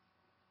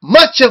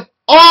much of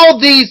all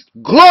these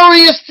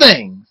glorious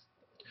things,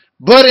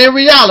 but in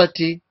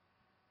reality,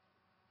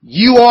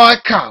 you are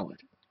a coward.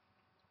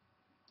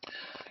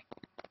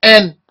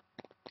 And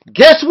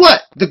guess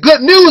what? The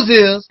good news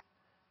is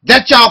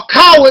that y'all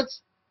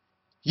cowards,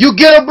 you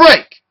get a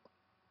break.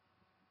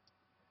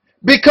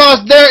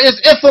 Because there is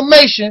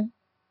information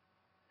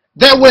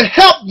that will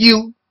help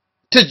you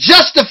to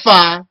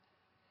justify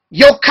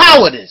your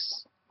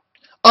cowardice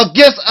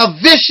against a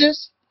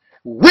vicious,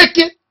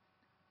 wicked,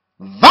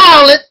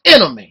 violent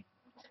enemy.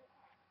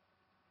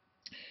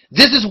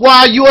 This is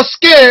why you are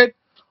scared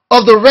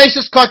of the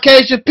racist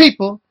Caucasian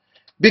people,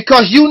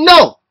 because you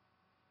know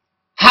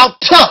how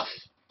tough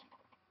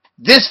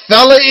this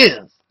fella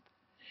is.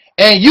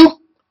 And you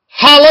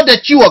holler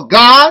that you are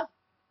God,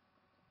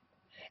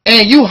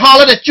 and you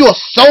holler that you're a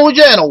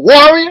soldier and a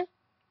warrior,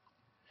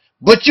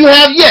 but you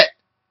have yet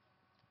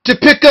to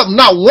pick up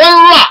not one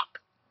rock,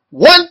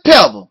 one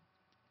pebble,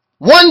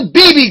 one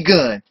BB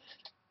gun,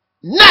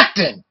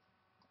 nothing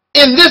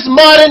in this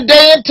modern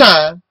day and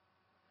time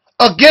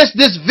against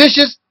this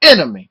vicious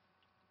enemy.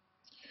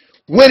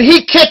 When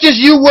he catches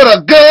you with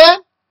a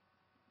gun,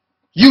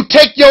 you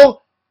take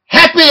your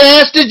happy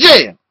ass to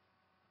jail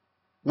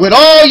with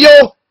all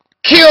your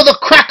kill the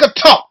cracker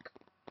talk,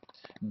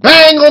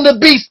 bang on the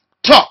beast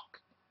talk.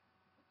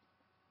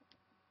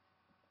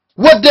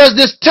 What does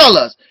this tell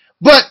us?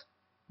 But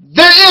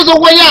there is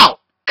a way out,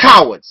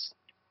 cowards.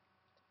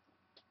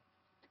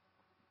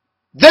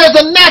 There's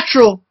a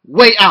natural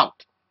way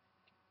out.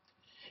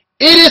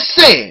 It is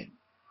said,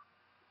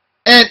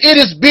 and it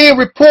is being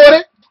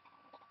reported,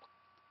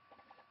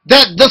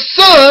 that the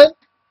sun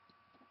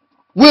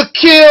will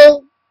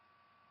kill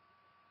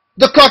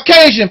the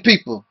Caucasian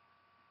people.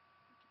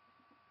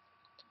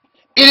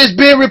 It is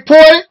being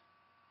reported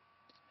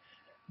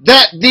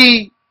that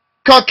the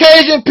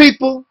Caucasian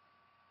people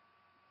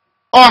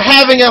are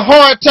having a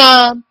hard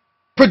time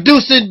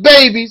producing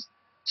babies,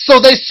 so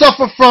they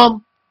suffer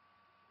from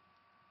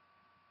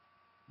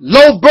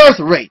low birth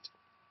rate.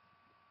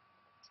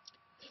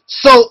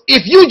 So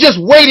if you just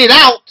wait it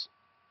out,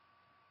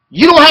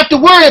 you don't have to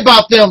worry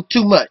about them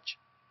too much.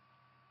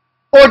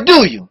 Or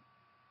do you?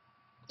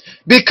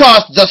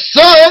 Because the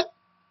sun,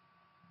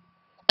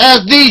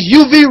 as these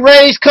UV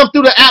rays come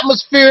through the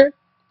atmosphere,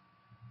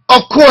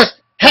 of course,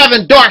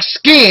 having dark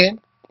skin,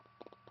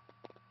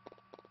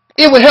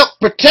 it will help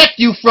protect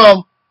you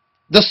from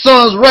the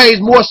sun's rays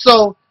more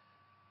so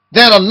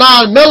than a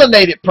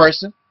non-melanated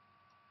person.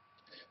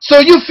 So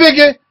you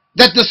figure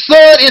that the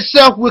sun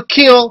itself will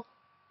kill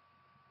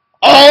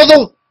all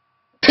the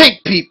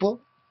pink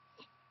people.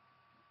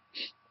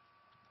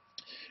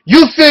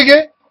 You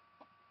figure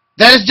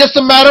that it's just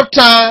a matter of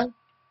time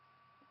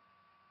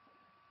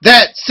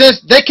that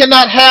since they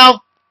cannot have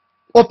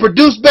or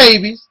produce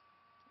babies,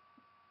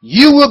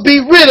 you will be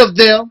rid of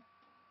them,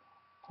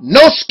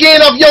 no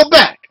skin off your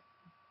back.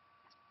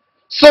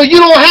 So you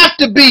don't have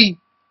to be,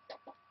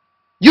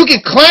 you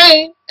can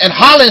claim and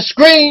holler and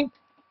scream,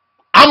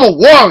 I'm a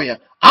warrior,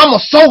 I'm a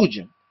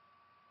soldier.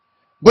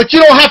 But you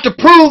don't have to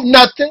prove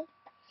nothing.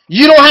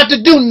 You don't have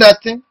to do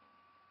nothing.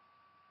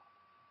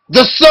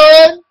 The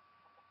sun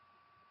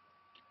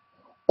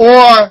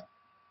or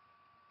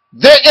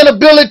their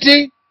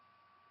inability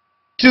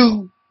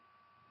to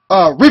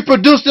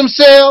reproduce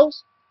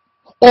themselves,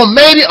 or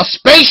maybe a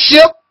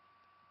spaceship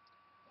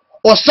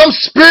or some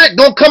spirit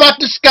gonna come out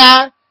the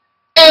sky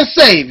and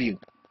save you.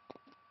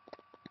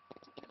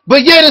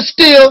 But yet and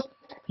still,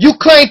 you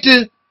claim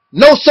to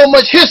know so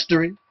much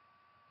history,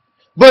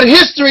 but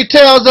history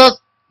tells us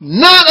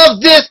none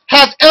of this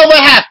has ever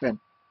happened.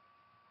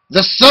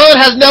 The sun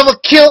has never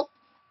killed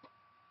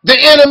the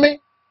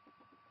enemy.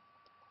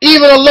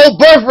 Even a low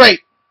birth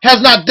rate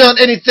has not done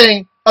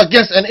anything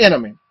against an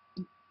enemy.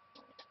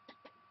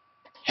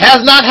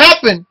 Has not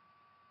happened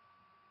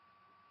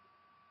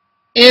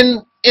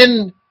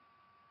in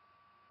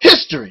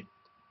history.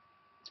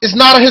 It's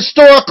not a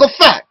historical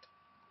fact.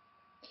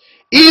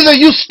 Either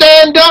you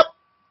stand up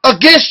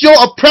against your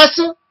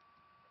oppressor,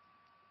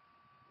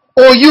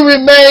 or you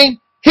remain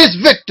his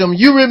victim.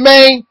 You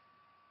remain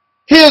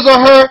his or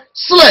her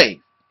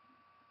slave.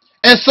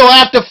 And so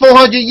after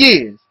 400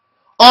 years,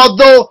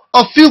 although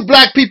a few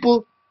black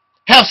people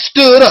have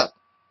stood up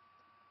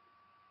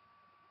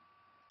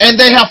and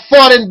they have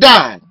fought and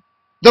died,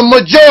 the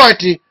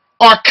majority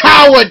are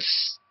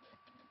cowards.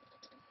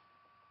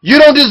 You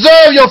don't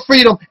deserve your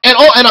freedom, and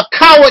a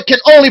coward can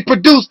only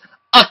produce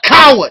a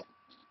coward.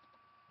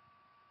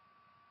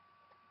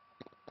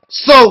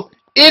 So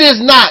it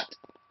is not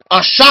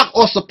a shock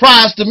or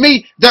surprise to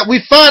me that we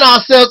find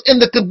ourselves in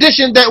the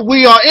condition that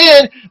we are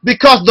in,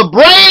 because the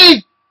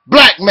brave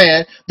black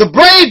man, the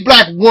brave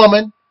black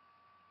woman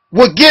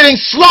were getting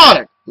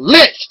slaughtered,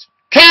 lynched,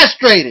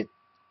 castrated,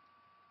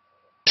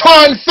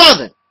 torn,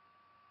 feathered,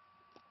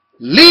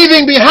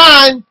 leaving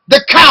behind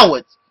the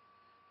cowards.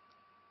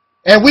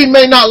 And we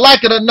may not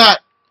like it or not,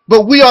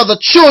 but we are the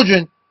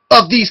children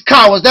of these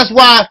cowards. That's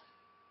why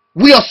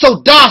we are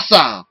so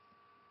docile.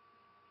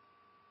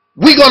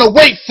 We're going to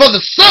wait for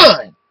the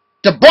sun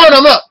to burn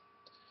them up.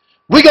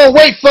 We're going to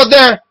wait for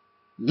their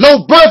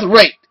low birth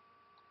rate.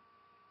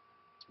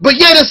 But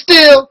yet and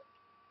still,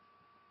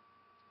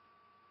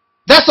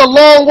 that's a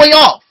long way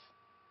off.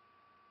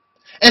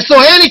 And so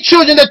any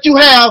children that you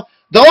have,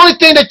 the only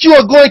thing that you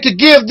are going to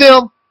give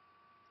them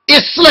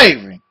is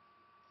slavery,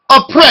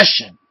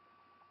 oppression,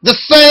 the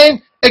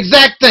same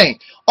exact thing.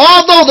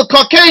 Although the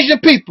Caucasian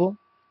people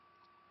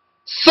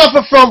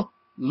suffer from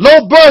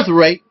low birth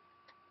rate,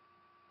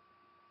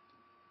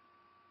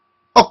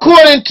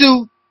 according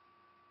to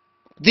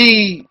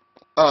the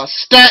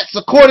stats,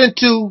 according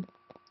to,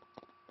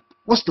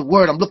 what's the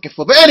word I'm looking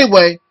for? But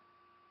anyway,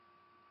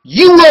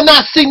 you will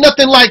not see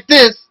nothing like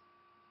this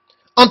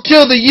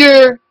until the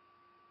year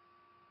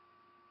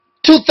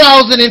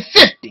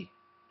 2050.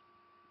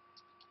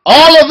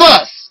 All of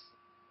us,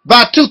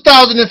 by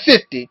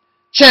 2050,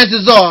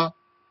 chances are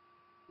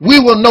we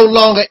will no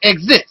longer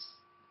exist.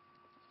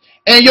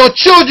 And your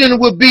children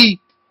will be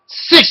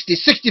 60,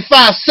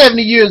 65,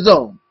 70 years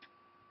old.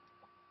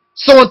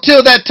 So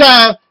until that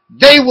time,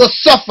 they will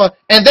suffer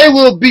and they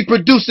will be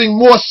producing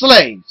more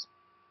slaves.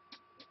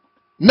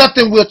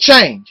 Nothing will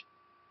change.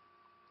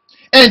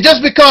 And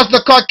just because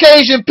the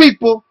Caucasian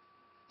people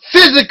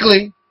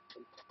physically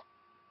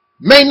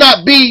may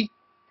not be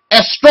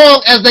as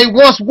strong as they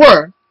once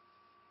were,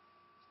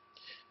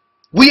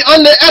 we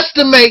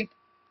underestimate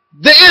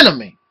the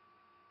enemy,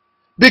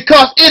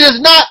 because it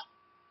is not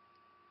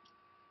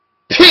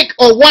pink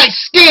or white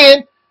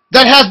skin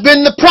that has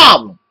been the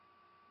problem.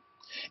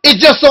 It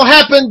just so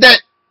happened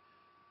that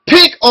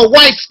pink or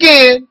white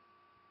skin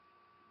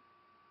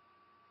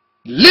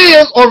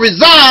lives or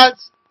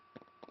resides,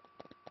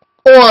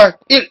 or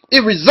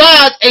it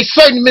resides a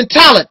certain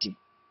mentality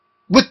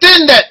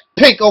within that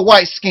pink or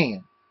white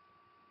skin.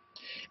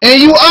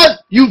 And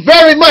you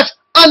very much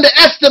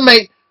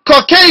underestimate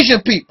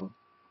Caucasian people,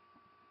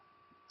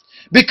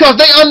 because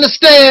they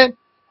understand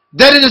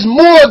that it is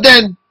more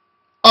than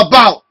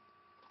about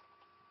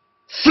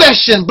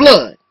flesh and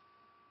blood.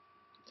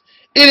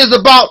 It is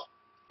about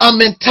a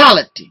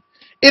mentality.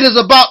 It is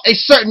about a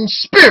certain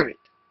spirit.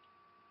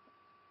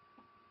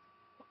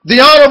 The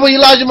Honorable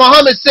Elijah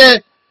Muhammad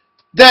said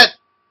that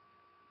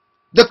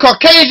the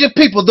Caucasian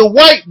people, the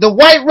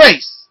white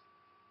race,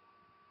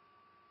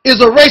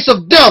 is a race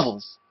of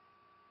devils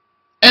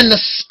and the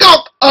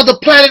skunk of the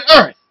planet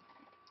Earth.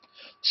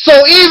 So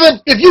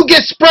even if you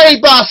get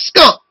sprayed by a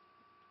skunk,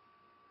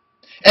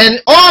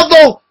 and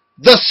although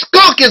the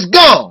skunk is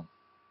gone,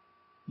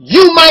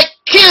 you might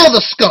kill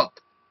the skunk,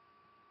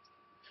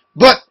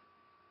 but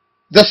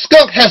the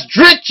skunk has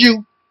drenched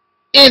you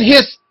in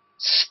his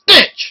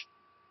stench,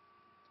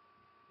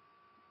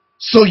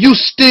 so you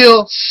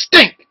still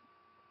stink.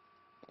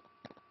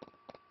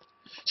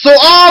 So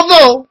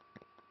although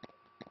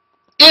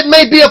it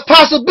may be a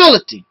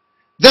possibility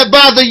that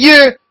by the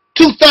year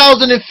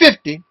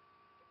 2050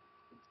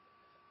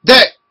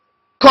 that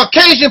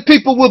Caucasian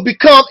people will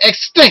become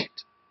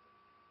extinct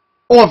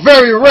or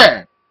very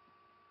rare,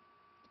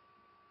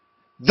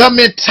 the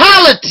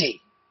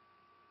mentality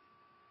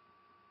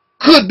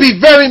could be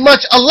very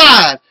much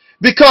alive,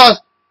 because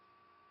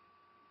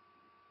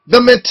the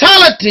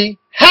mentality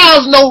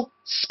has no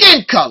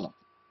skin color.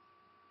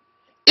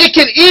 It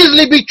can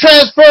easily be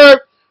transferred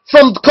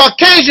from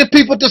Caucasian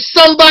people to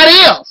somebody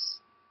else.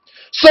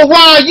 So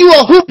while you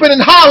are hooping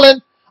and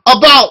hollering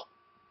about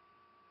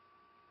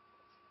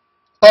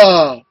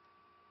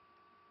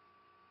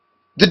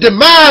the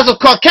demise of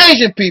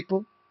Caucasian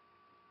people,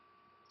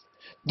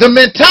 the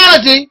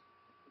mentality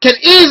can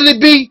easily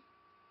be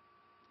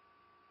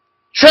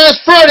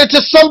transferred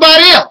into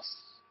somebody else.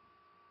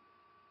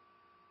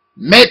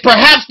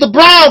 Perhaps the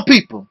brown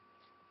people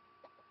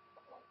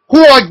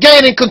who are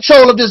gaining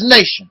control of this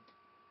nation,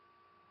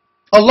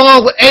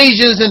 along with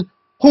Asians and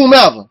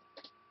whomever.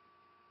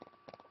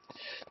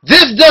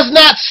 This does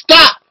not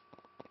stop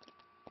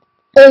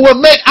or will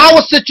make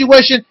our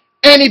situation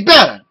any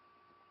better.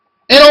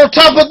 And on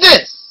top of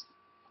this,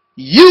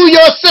 you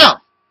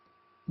yourself,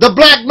 the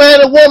black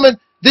man and woman,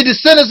 the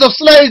descendants of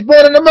slaves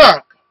born in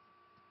America,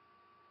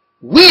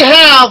 we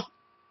have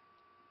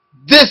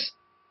this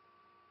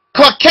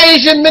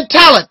Caucasian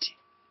mentality.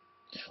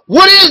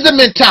 What is the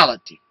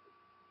mentality?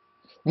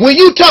 When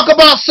you talk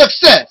about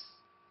success,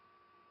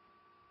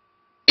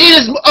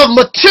 it is of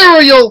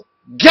material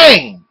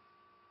gain.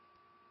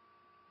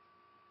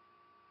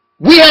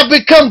 We have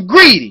become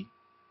greedy.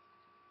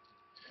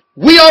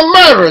 We are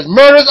murderers,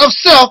 murderers of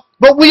self,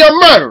 but we are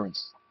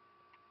murderers.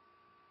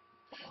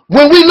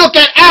 When we look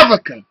at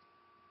Africa,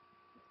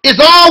 it's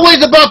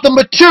always about the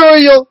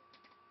material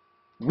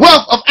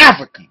wealth of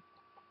Africa.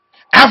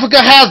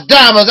 Africa has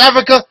diamonds,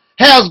 Africa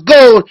has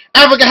gold,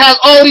 Africa has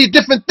all these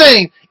different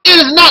things. It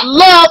is not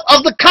love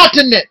of the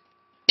continent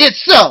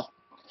itself.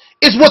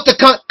 It's what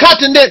the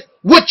continent,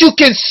 what you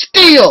can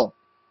steal,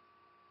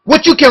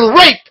 what you can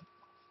rape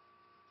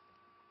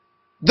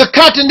the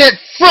continent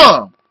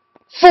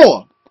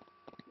for.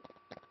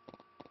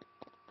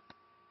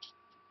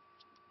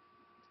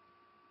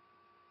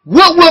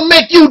 What will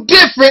make you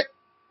different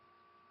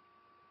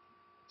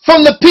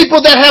from the people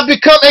that have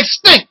become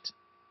extinct?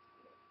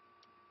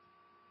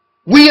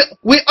 We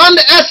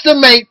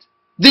underestimate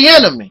the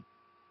enemy.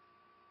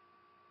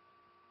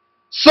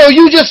 So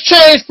you just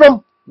changed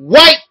from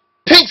white,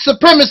 pink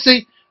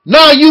supremacy.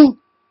 Now you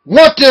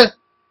want to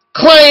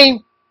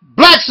claim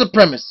black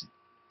supremacy.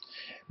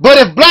 But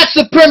if black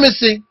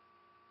supremacy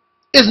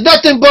is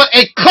nothing but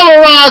a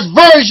colorized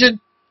version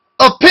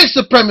of pink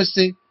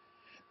supremacy,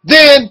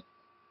 then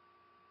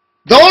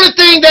the only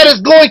thing that is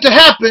going to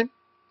happen,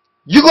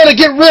 you're going to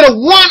get rid of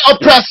one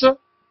oppressor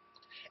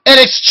and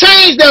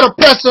exchange that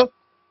oppressor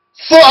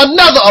for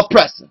another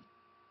oppressor.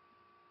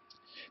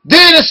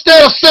 Then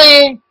instead of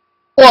saying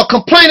or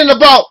complaining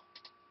about,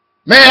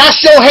 man, I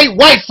sure hate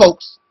white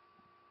folks,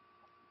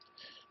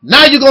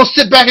 now you're going to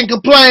sit back and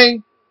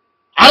complain,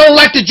 I don't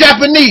like the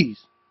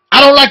Japanese,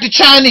 I don't like the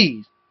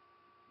Chinese,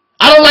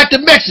 I don't like the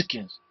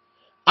Mexicans,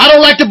 I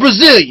don't like the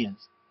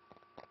Brazilians.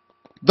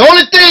 The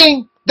only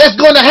thing that's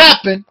going to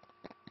happen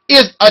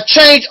is a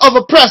change of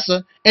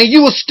oppressor, and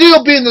you will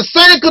still be in the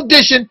same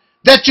condition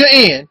that you're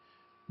in.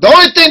 The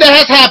only thing that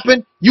has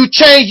happened, you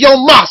change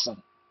your massa.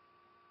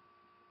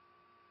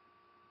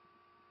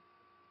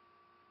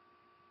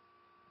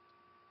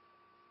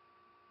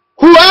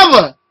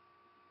 Whoever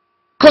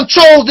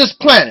controls this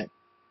planet,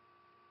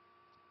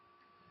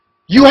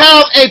 you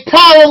have a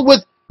problem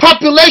with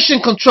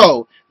population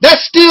control.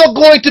 That's still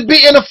going to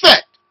be in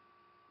effect.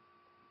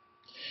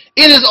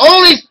 It is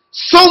only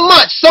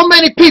so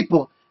many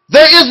people.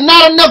 There is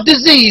not enough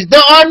disease.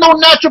 There are no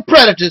natural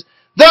predators.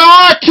 There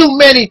are too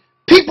many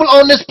people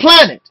on this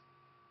planet.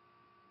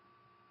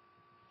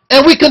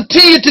 And we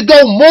continue to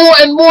go more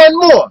and more and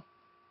more.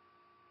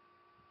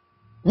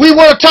 We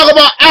want to talk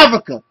about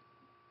Africa.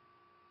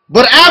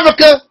 But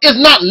Africa is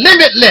not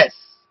limitless.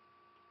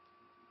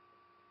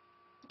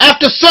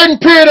 After a certain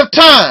period of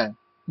time,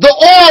 the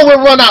oil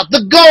will run out,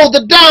 the gold,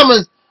 the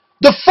diamonds,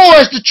 the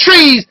forest, the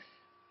trees,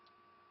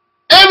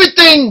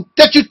 everything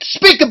that you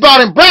speak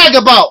about and brag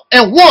about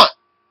and want,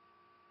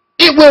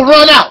 it will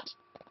run out.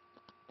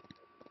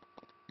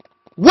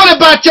 What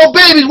about your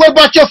babies? What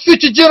about your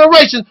future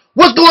generations?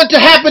 What's going to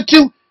happen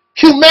to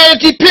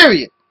humanity,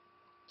 period?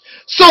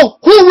 So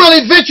who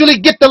will eventually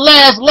get the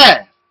last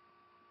laugh?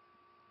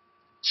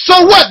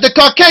 So what? The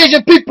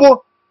Caucasian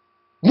people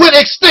went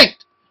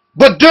extinct.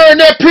 But during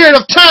that period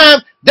of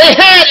time, they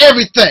had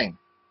everything.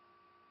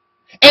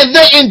 And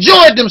they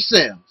enjoyed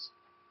themselves.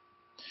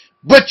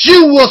 But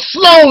you will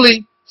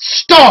slowly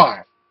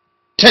starve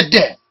to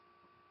death.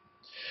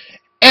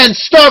 And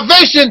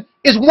starvation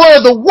is one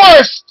of the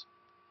worst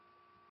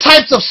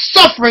types of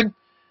suffering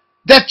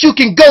that you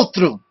can go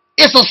through.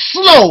 It's a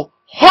slow,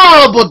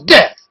 horrible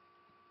death.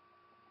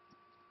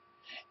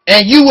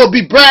 And you will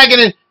be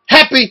bragging and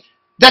happy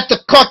that the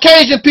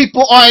Caucasian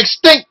people are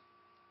extinct.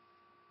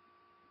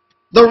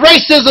 The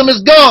racism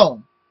is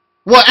gone.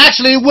 Well,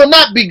 actually, it will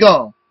not be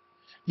gone.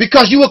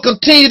 Because you will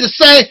continue to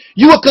say,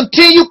 you will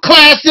continue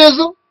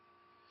classism,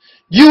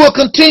 you will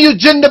continue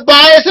gender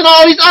bias and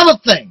all these other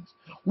things.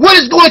 What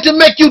is going to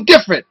make you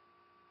different?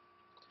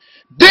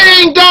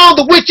 Ding dong,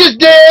 the witch is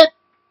dead.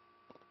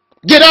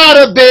 Get out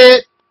of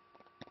bed.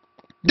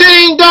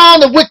 Ding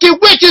dong, the wicked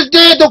witch is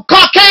dead. The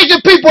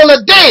Caucasian people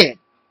are dead.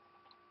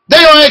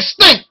 They are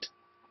extinct.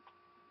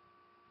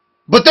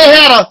 But they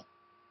had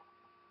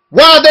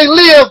while they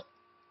lived,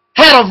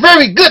 had a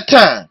very good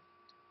time.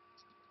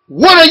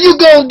 What are you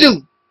going to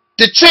do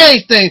to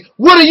change things?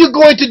 What are you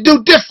going to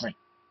do different?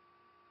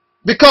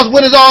 Because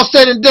when it's all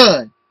said and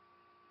done,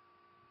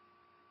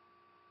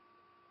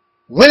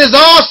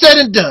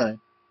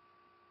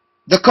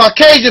 the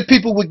Caucasian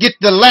people will get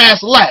the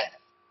last laugh.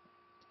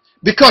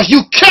 Because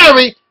you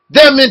carry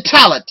their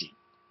mentality.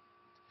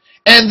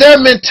 And their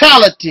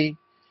mentality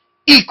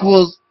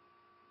equals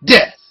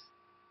death.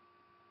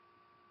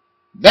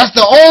 That's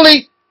the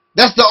only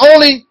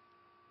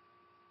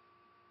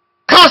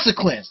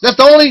consequence. That's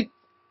the only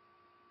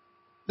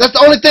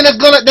thing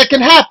that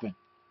can happen.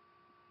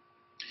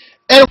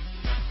 And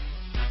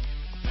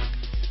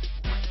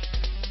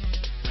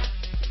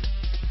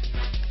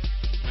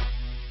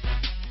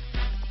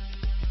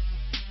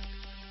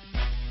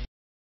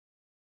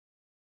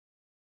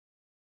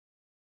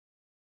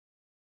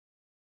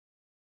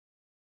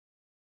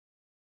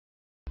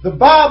the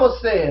Bible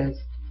says,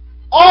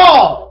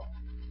 all,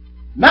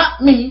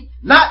 not me,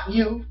 not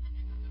you,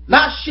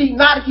 not she,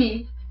 not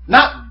he,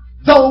 not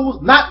those,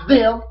 not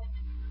them,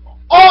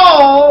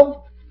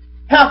 all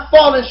have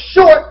fallen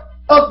short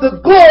of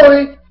the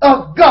glory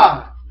of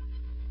God.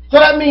 So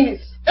that means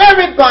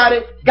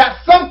everybody got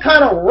some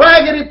kind of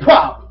raggedy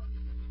problem.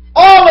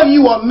 All of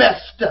you are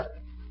messed up.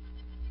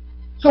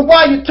 So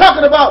while you're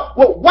talking about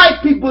what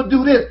white people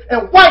do this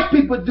and white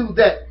people do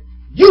that,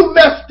 you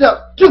messed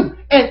up too.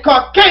 And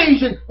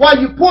Caucasian, while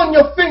you pointing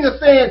your finger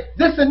saying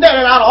this and that,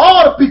 and out of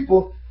all the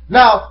people,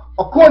 now,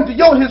 according to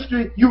your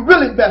history, you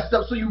really messed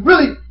up. So you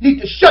really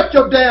need to shut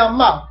your damn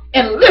mouth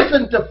and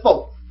listen to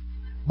folks.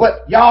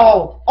 But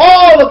y'all,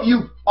 all of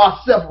you are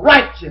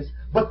self-righteous.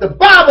 But the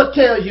Bible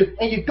tells you,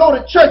 and you go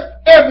to church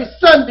every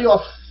Sunday or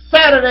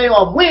Saturday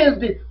or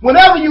Wednesday,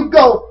 whenever you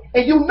go,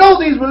 and you know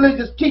these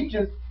religious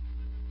teachings,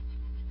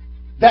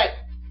 that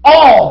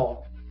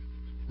all,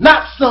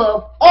 not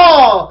some,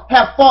 all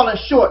have fallen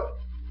short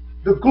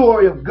the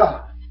glory of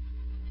God.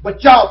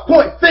 But y'all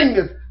point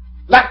fingers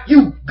like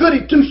you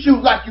goody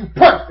two-shoes, like you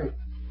perfect.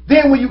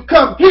 Then when you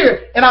come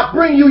here and I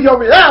bring you your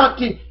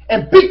reality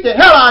and beat the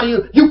hell out of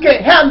you, you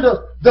can't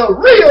handle the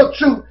real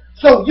truth.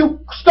 So you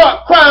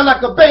start crying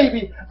like a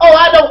baby. Oh,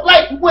 I don't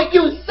like what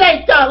you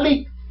say,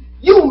 Taalik.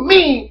 You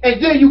mean,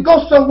 and then you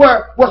go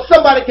somewhere where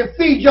somebody can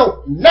feed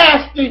your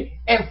nasty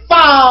and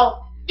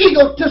foul,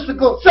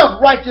 egotistical,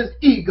 self-righteous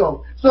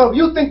ego. So if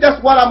you think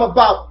that's what I'm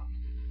about,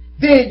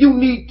 then you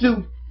need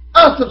to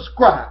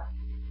unsubscribe.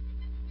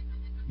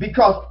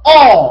 Because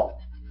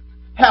all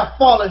have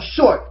fallen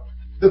short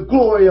the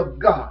glory of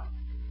God.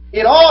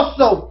 It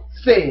also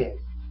says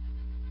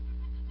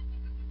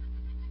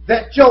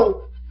that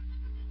your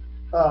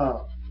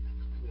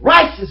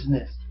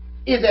righteousness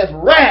is as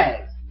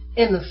rags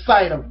in the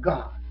sight of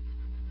God.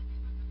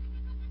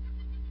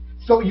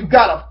 So you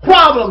got a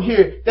problem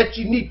here that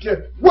you need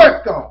to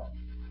work on.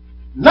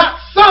 Not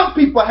some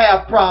people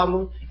have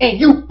problems and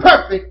you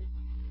perfect.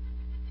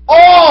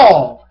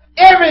 All,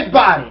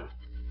 everybody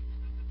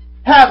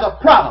has a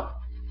problem.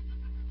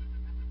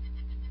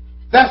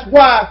 That's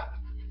why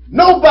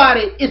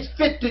nobody is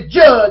fit to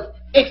judge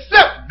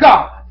except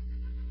God.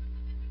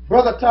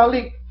 Brother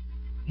Taalik,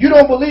 you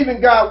don't believe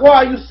in God.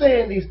 Why are you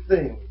saying these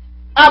things?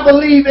 I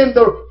believe in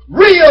the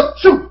real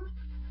truth.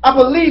 I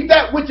believe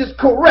that which is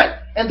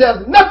correct. And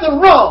there's nothing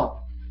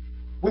wrong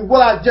with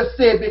what I just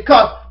said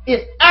because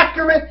it's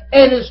accurate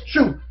and it's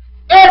true.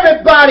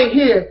 Everybody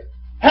here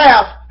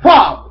has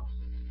problems.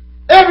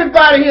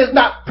 Everybody here is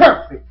not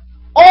perfect.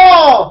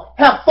 All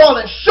have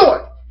fallen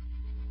short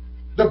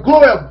the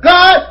glory of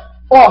God,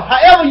 or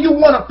however you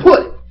want to put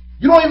it.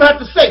 You don't even have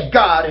to say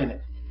God in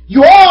it.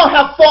 You all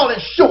have fallen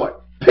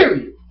short,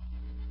 period.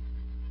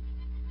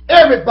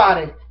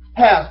 Everybody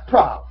has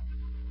problems.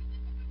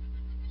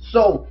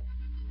 So,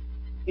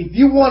 if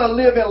you want to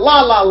live in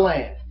La La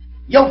Land,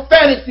 your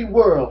fantasy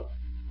world,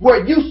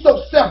 where you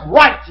so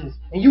self-righteous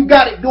and you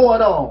got it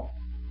going on,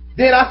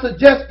 then I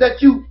suggest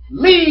that you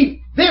leave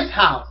this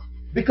house,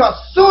 because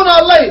sooner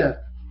or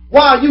later,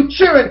 while you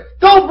cheering,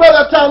 go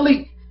Brother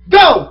Taalik,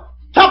 go,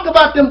 talk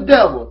about them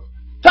devils,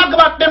 talk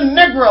about them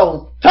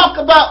Negroes, talk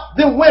about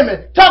them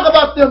women, talk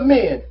about them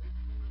men.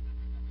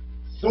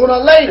 Sooner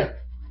or later,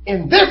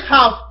 in this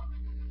house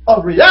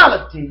of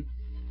reality,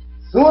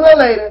 sooner or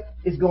later,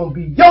 it's going to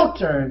be your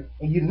turn,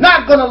 and you're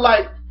not going to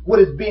like what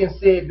is being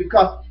said,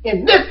 because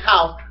in this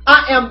house,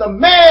 I am the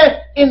man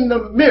in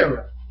the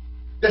mirror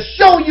to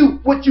show you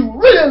what you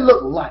really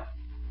look like.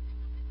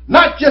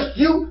 Not just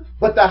you,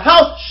 but the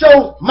house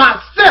shows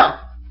myself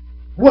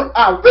what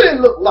I really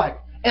look like.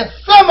 And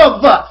some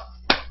of us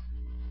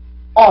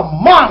are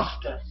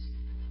monsters,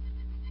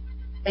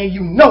 and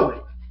you know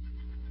it.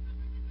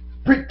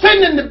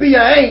 Pretending to be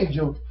an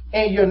angel,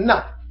 and you're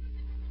not.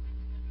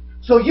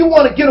 So you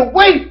want to get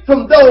away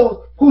from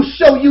those who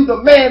show you the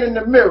man in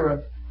the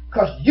mirror,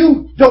 because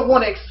you don't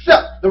want to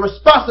accept the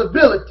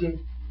responsibility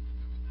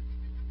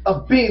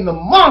of being the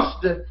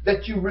monster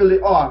that you really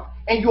are.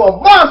 And you're a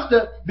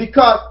monster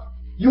because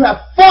you have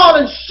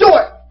fallen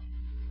short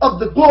of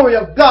the glory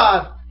of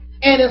God,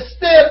 and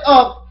instead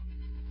of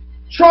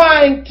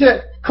trying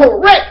to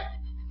correct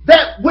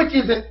that which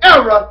is in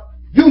error,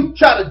 you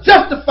try to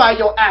justify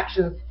your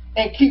actions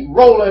and keep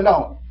rolling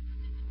on.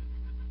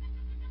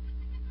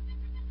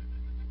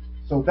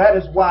 So that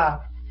is why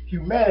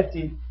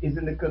humanity is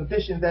in the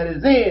condition that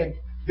it's in,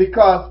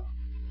 because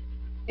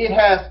it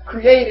has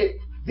created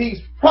these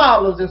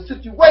problems and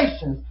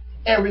situations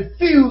and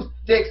refused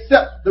to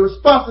accept the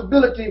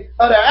responsibility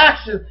of their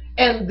actions,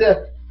 and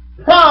the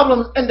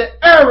problems and the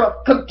error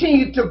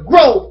continue to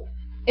grow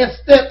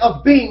instead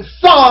of being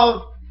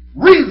solved,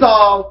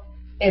 resolved,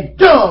 and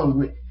done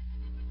with.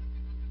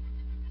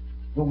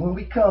 But when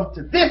we come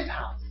to this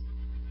house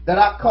that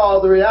I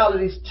call the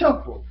Reality's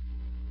Temple,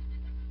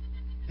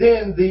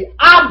 then the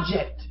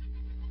object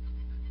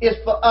is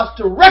for us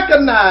to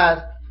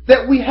recognize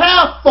that we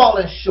have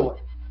fallen short.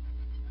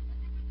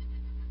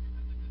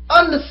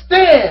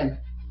 Understand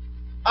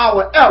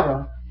our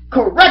error,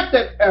 correct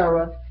that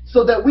error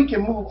so that we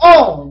can move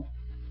on.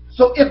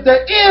 So if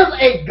there is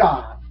a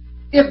God,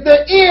 if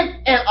there is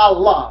an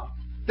Allah,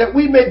 that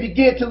we may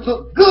begin to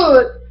look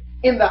good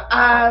in the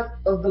eyes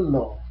of the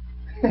Lord.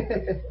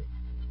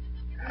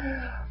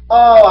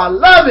 Oh, I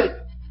love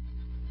it.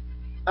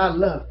 I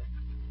love it.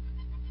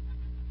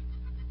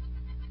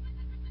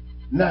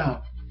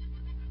 Now,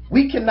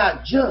 we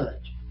cannot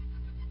judge,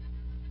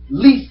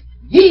 lest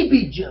ye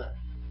be judged.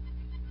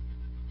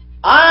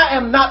 I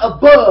am not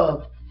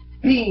above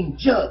being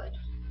judged,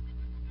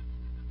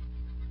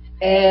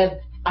 and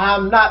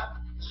I'm not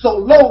so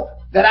low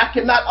that I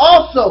cannot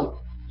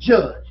also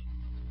judge.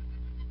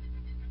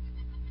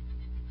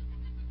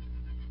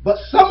 But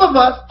some of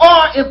us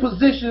are in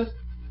positions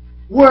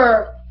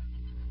where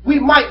we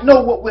might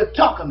know what we're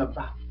talking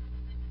about.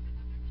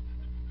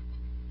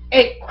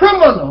 A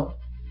criminal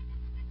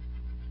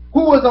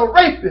who is a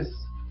rapist,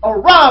 a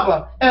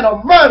robber, and a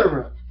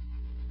murderer,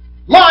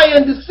 liar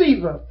and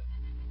deceiver,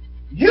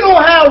 you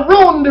don't have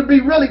room to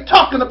be really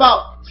talking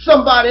about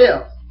somebody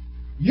else.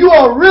 You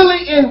are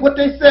really in what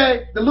they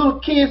say, the little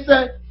kids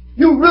say,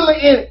 you really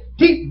in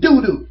deep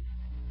doo-doo.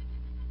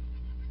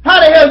 How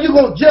the hell you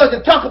going to judge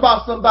and talk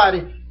about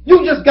somebody?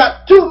 You just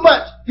got too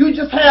much. You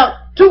just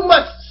have too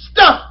much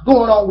stuff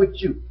going on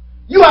with you.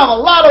 You have a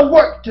lot of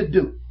work to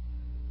do.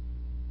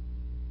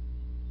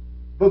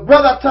 But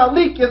Brother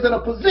Taalik is in a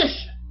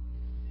position,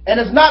 and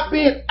it's not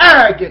being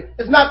arrogant,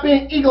 it's not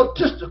being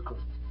egotistical.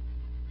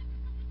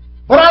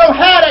 But I don't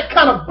have that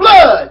kind of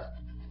blood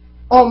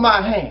on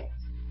my hands.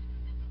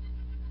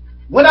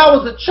 When I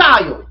was a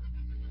child,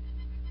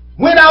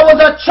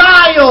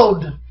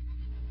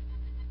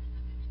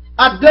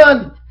 I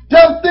done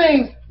dumb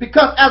things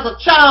because as a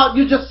child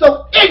you're just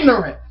so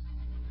ignorant.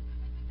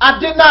 I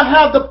did not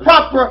have the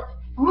proper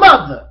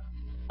mother.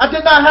 I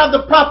did not have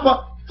the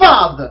proper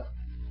father.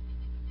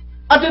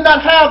 I did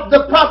not have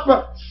the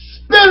proper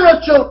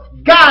spiritual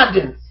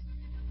guidance.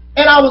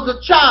 And I was a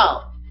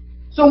child.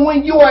 So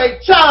when you are a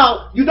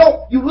child, you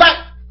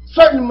lack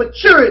certain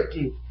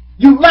maturity.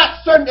 You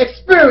lack certain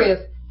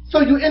experience.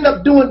 So you end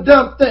up doing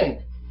dumb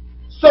things.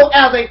 So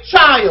as a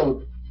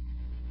child,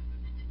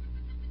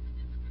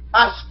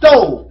 I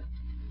stole.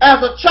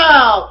 As a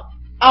child,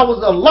 I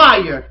was a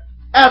liar.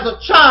 As a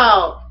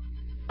child,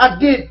 I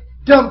did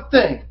dumb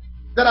things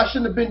that I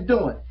shouldn't have been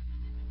doing.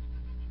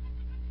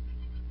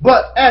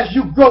 But as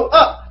you grow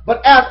up,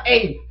 but as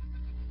an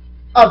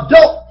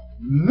adult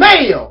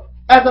male,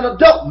 as an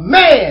adult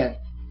man,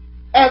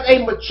 as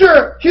a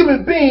mature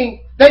human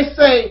being, they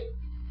say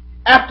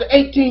after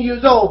 18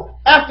 years old,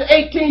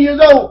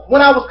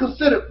 when I was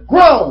considered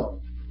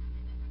grown,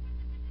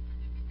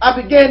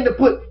 I began to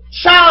put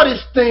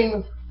childish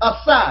things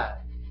aside.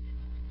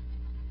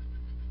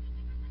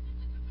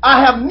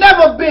 I have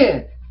never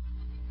been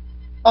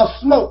a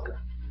smoker.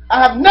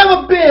 I have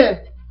never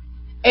been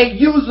a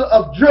user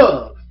of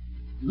drugs,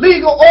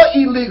 legal or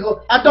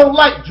illegal. I don't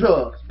like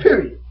drugs,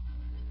 period.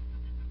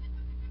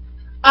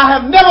 I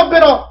have never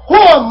been a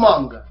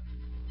whoremonger.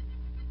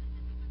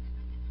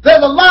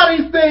 There's a lot of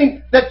these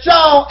things that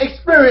y'all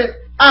experience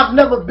I've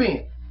never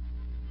been.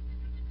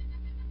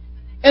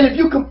 And if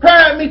you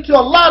compare me to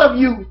a lot of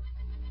you,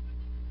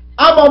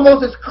 I'm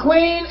almost as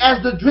clean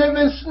as the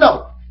driven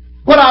snow.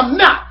 But I'm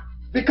not,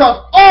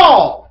 because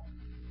all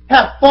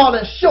have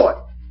fallen short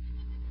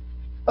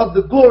of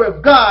the glory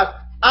of God.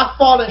 I've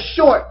fallen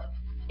short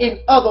in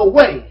other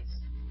ways.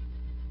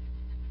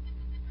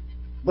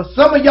 But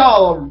some of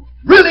y'all are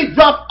really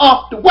dropped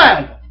off the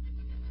wagon.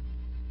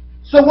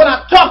 So when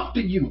I talk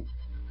to you,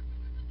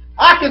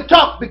 I can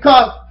talk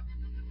because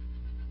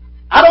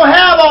I don't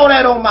have all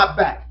that on my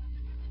back.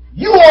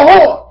 You a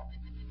whore.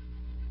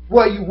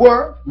 Well, you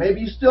were.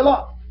 Maybe you still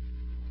are.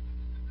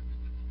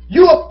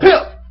 You a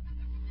pimp,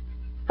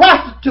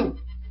 prostitute,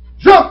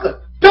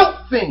 drunkard,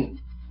 dope fiend,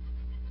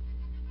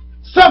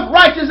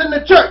 self-righteous in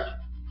the church.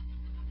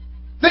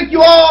 Think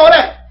you all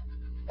that,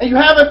 and you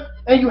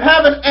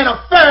having an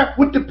affair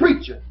with the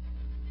preacher.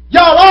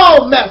 Y'all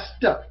all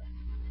messed up.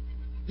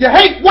 You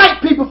hate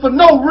white people for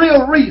no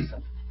real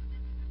reason.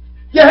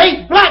 You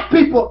hate black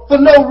people for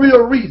no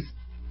real reason.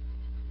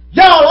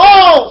 Y'all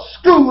all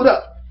screwed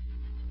up.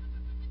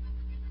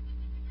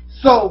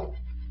 So,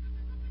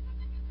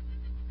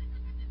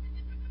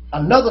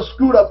 another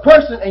screwed up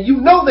person, and you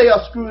know they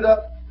are screwed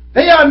up,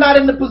 they are not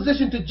in the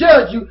position to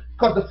judge you,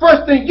 because the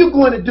first thing you're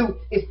going to do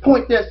is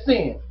point their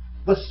sin.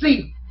 But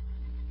see,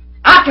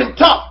 I can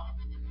talk,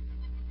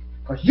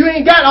 because you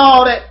ain't got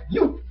all that.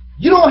 You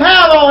don't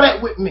have all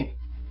that with me.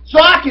 So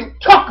I can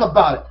talk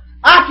about it.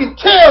 I can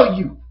tell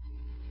you,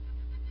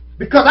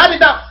 because I did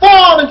not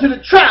fall into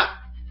the trap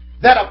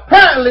that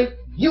apparently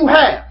you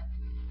have.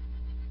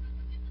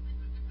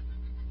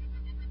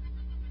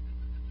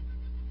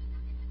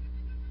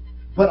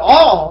 But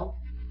all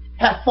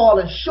have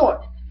fallen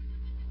short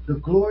the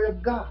glory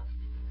of God.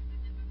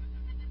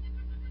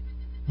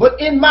 But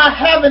in my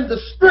having the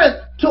strength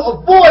to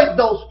avoid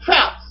those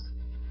traps,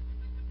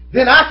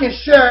 then I can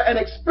share an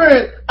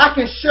experience, I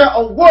can share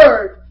a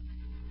word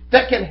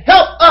that can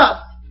help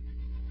us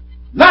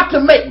not to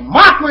make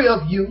mockery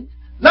of you,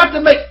 not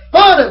to make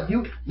fun of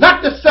you,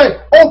 not to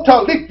say, oh,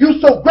 Taalik, you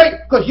so great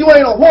because you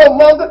ain't a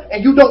whoremonger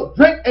and you don't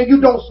drink and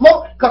you don't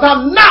smoke, because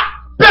I'm not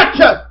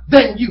better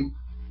than you.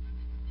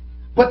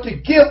 But to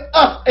give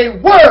us a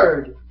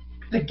word,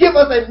 to give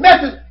us a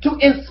message to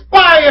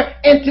inspire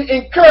and to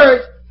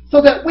encourage,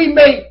 so that we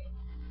may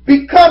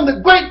become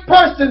the great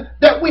person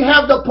that we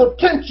have the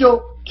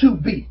potential to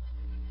be.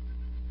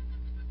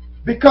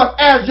 Because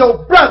as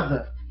your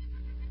brother,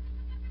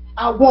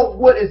 I want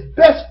what is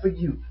best for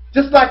you.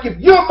 Just like if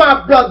you're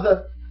my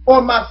brother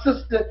or my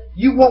sister,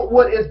 you want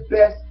what is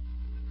best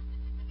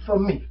for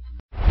me.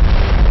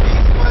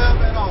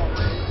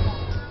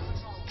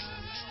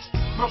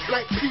 My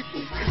black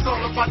people, it's all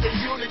about the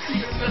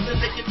unity. There's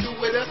nothing they can do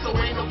with us, so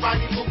ain't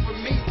nobody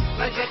moving me.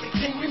 Like the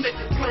king, we make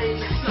it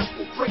plain and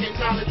simple. Bringing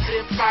knowledge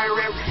and fire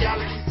at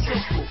reality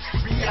temple.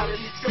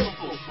 Reality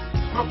temple.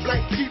 My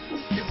black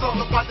people, it's all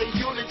about the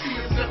unity.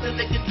 There's nothing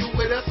they can do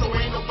with us, so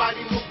ain't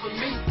nobody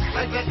moving me.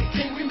 Like the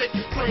king, we make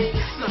it plain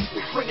and simple.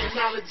 Bringing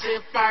knowledge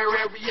and fire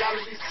at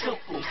reality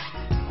temple.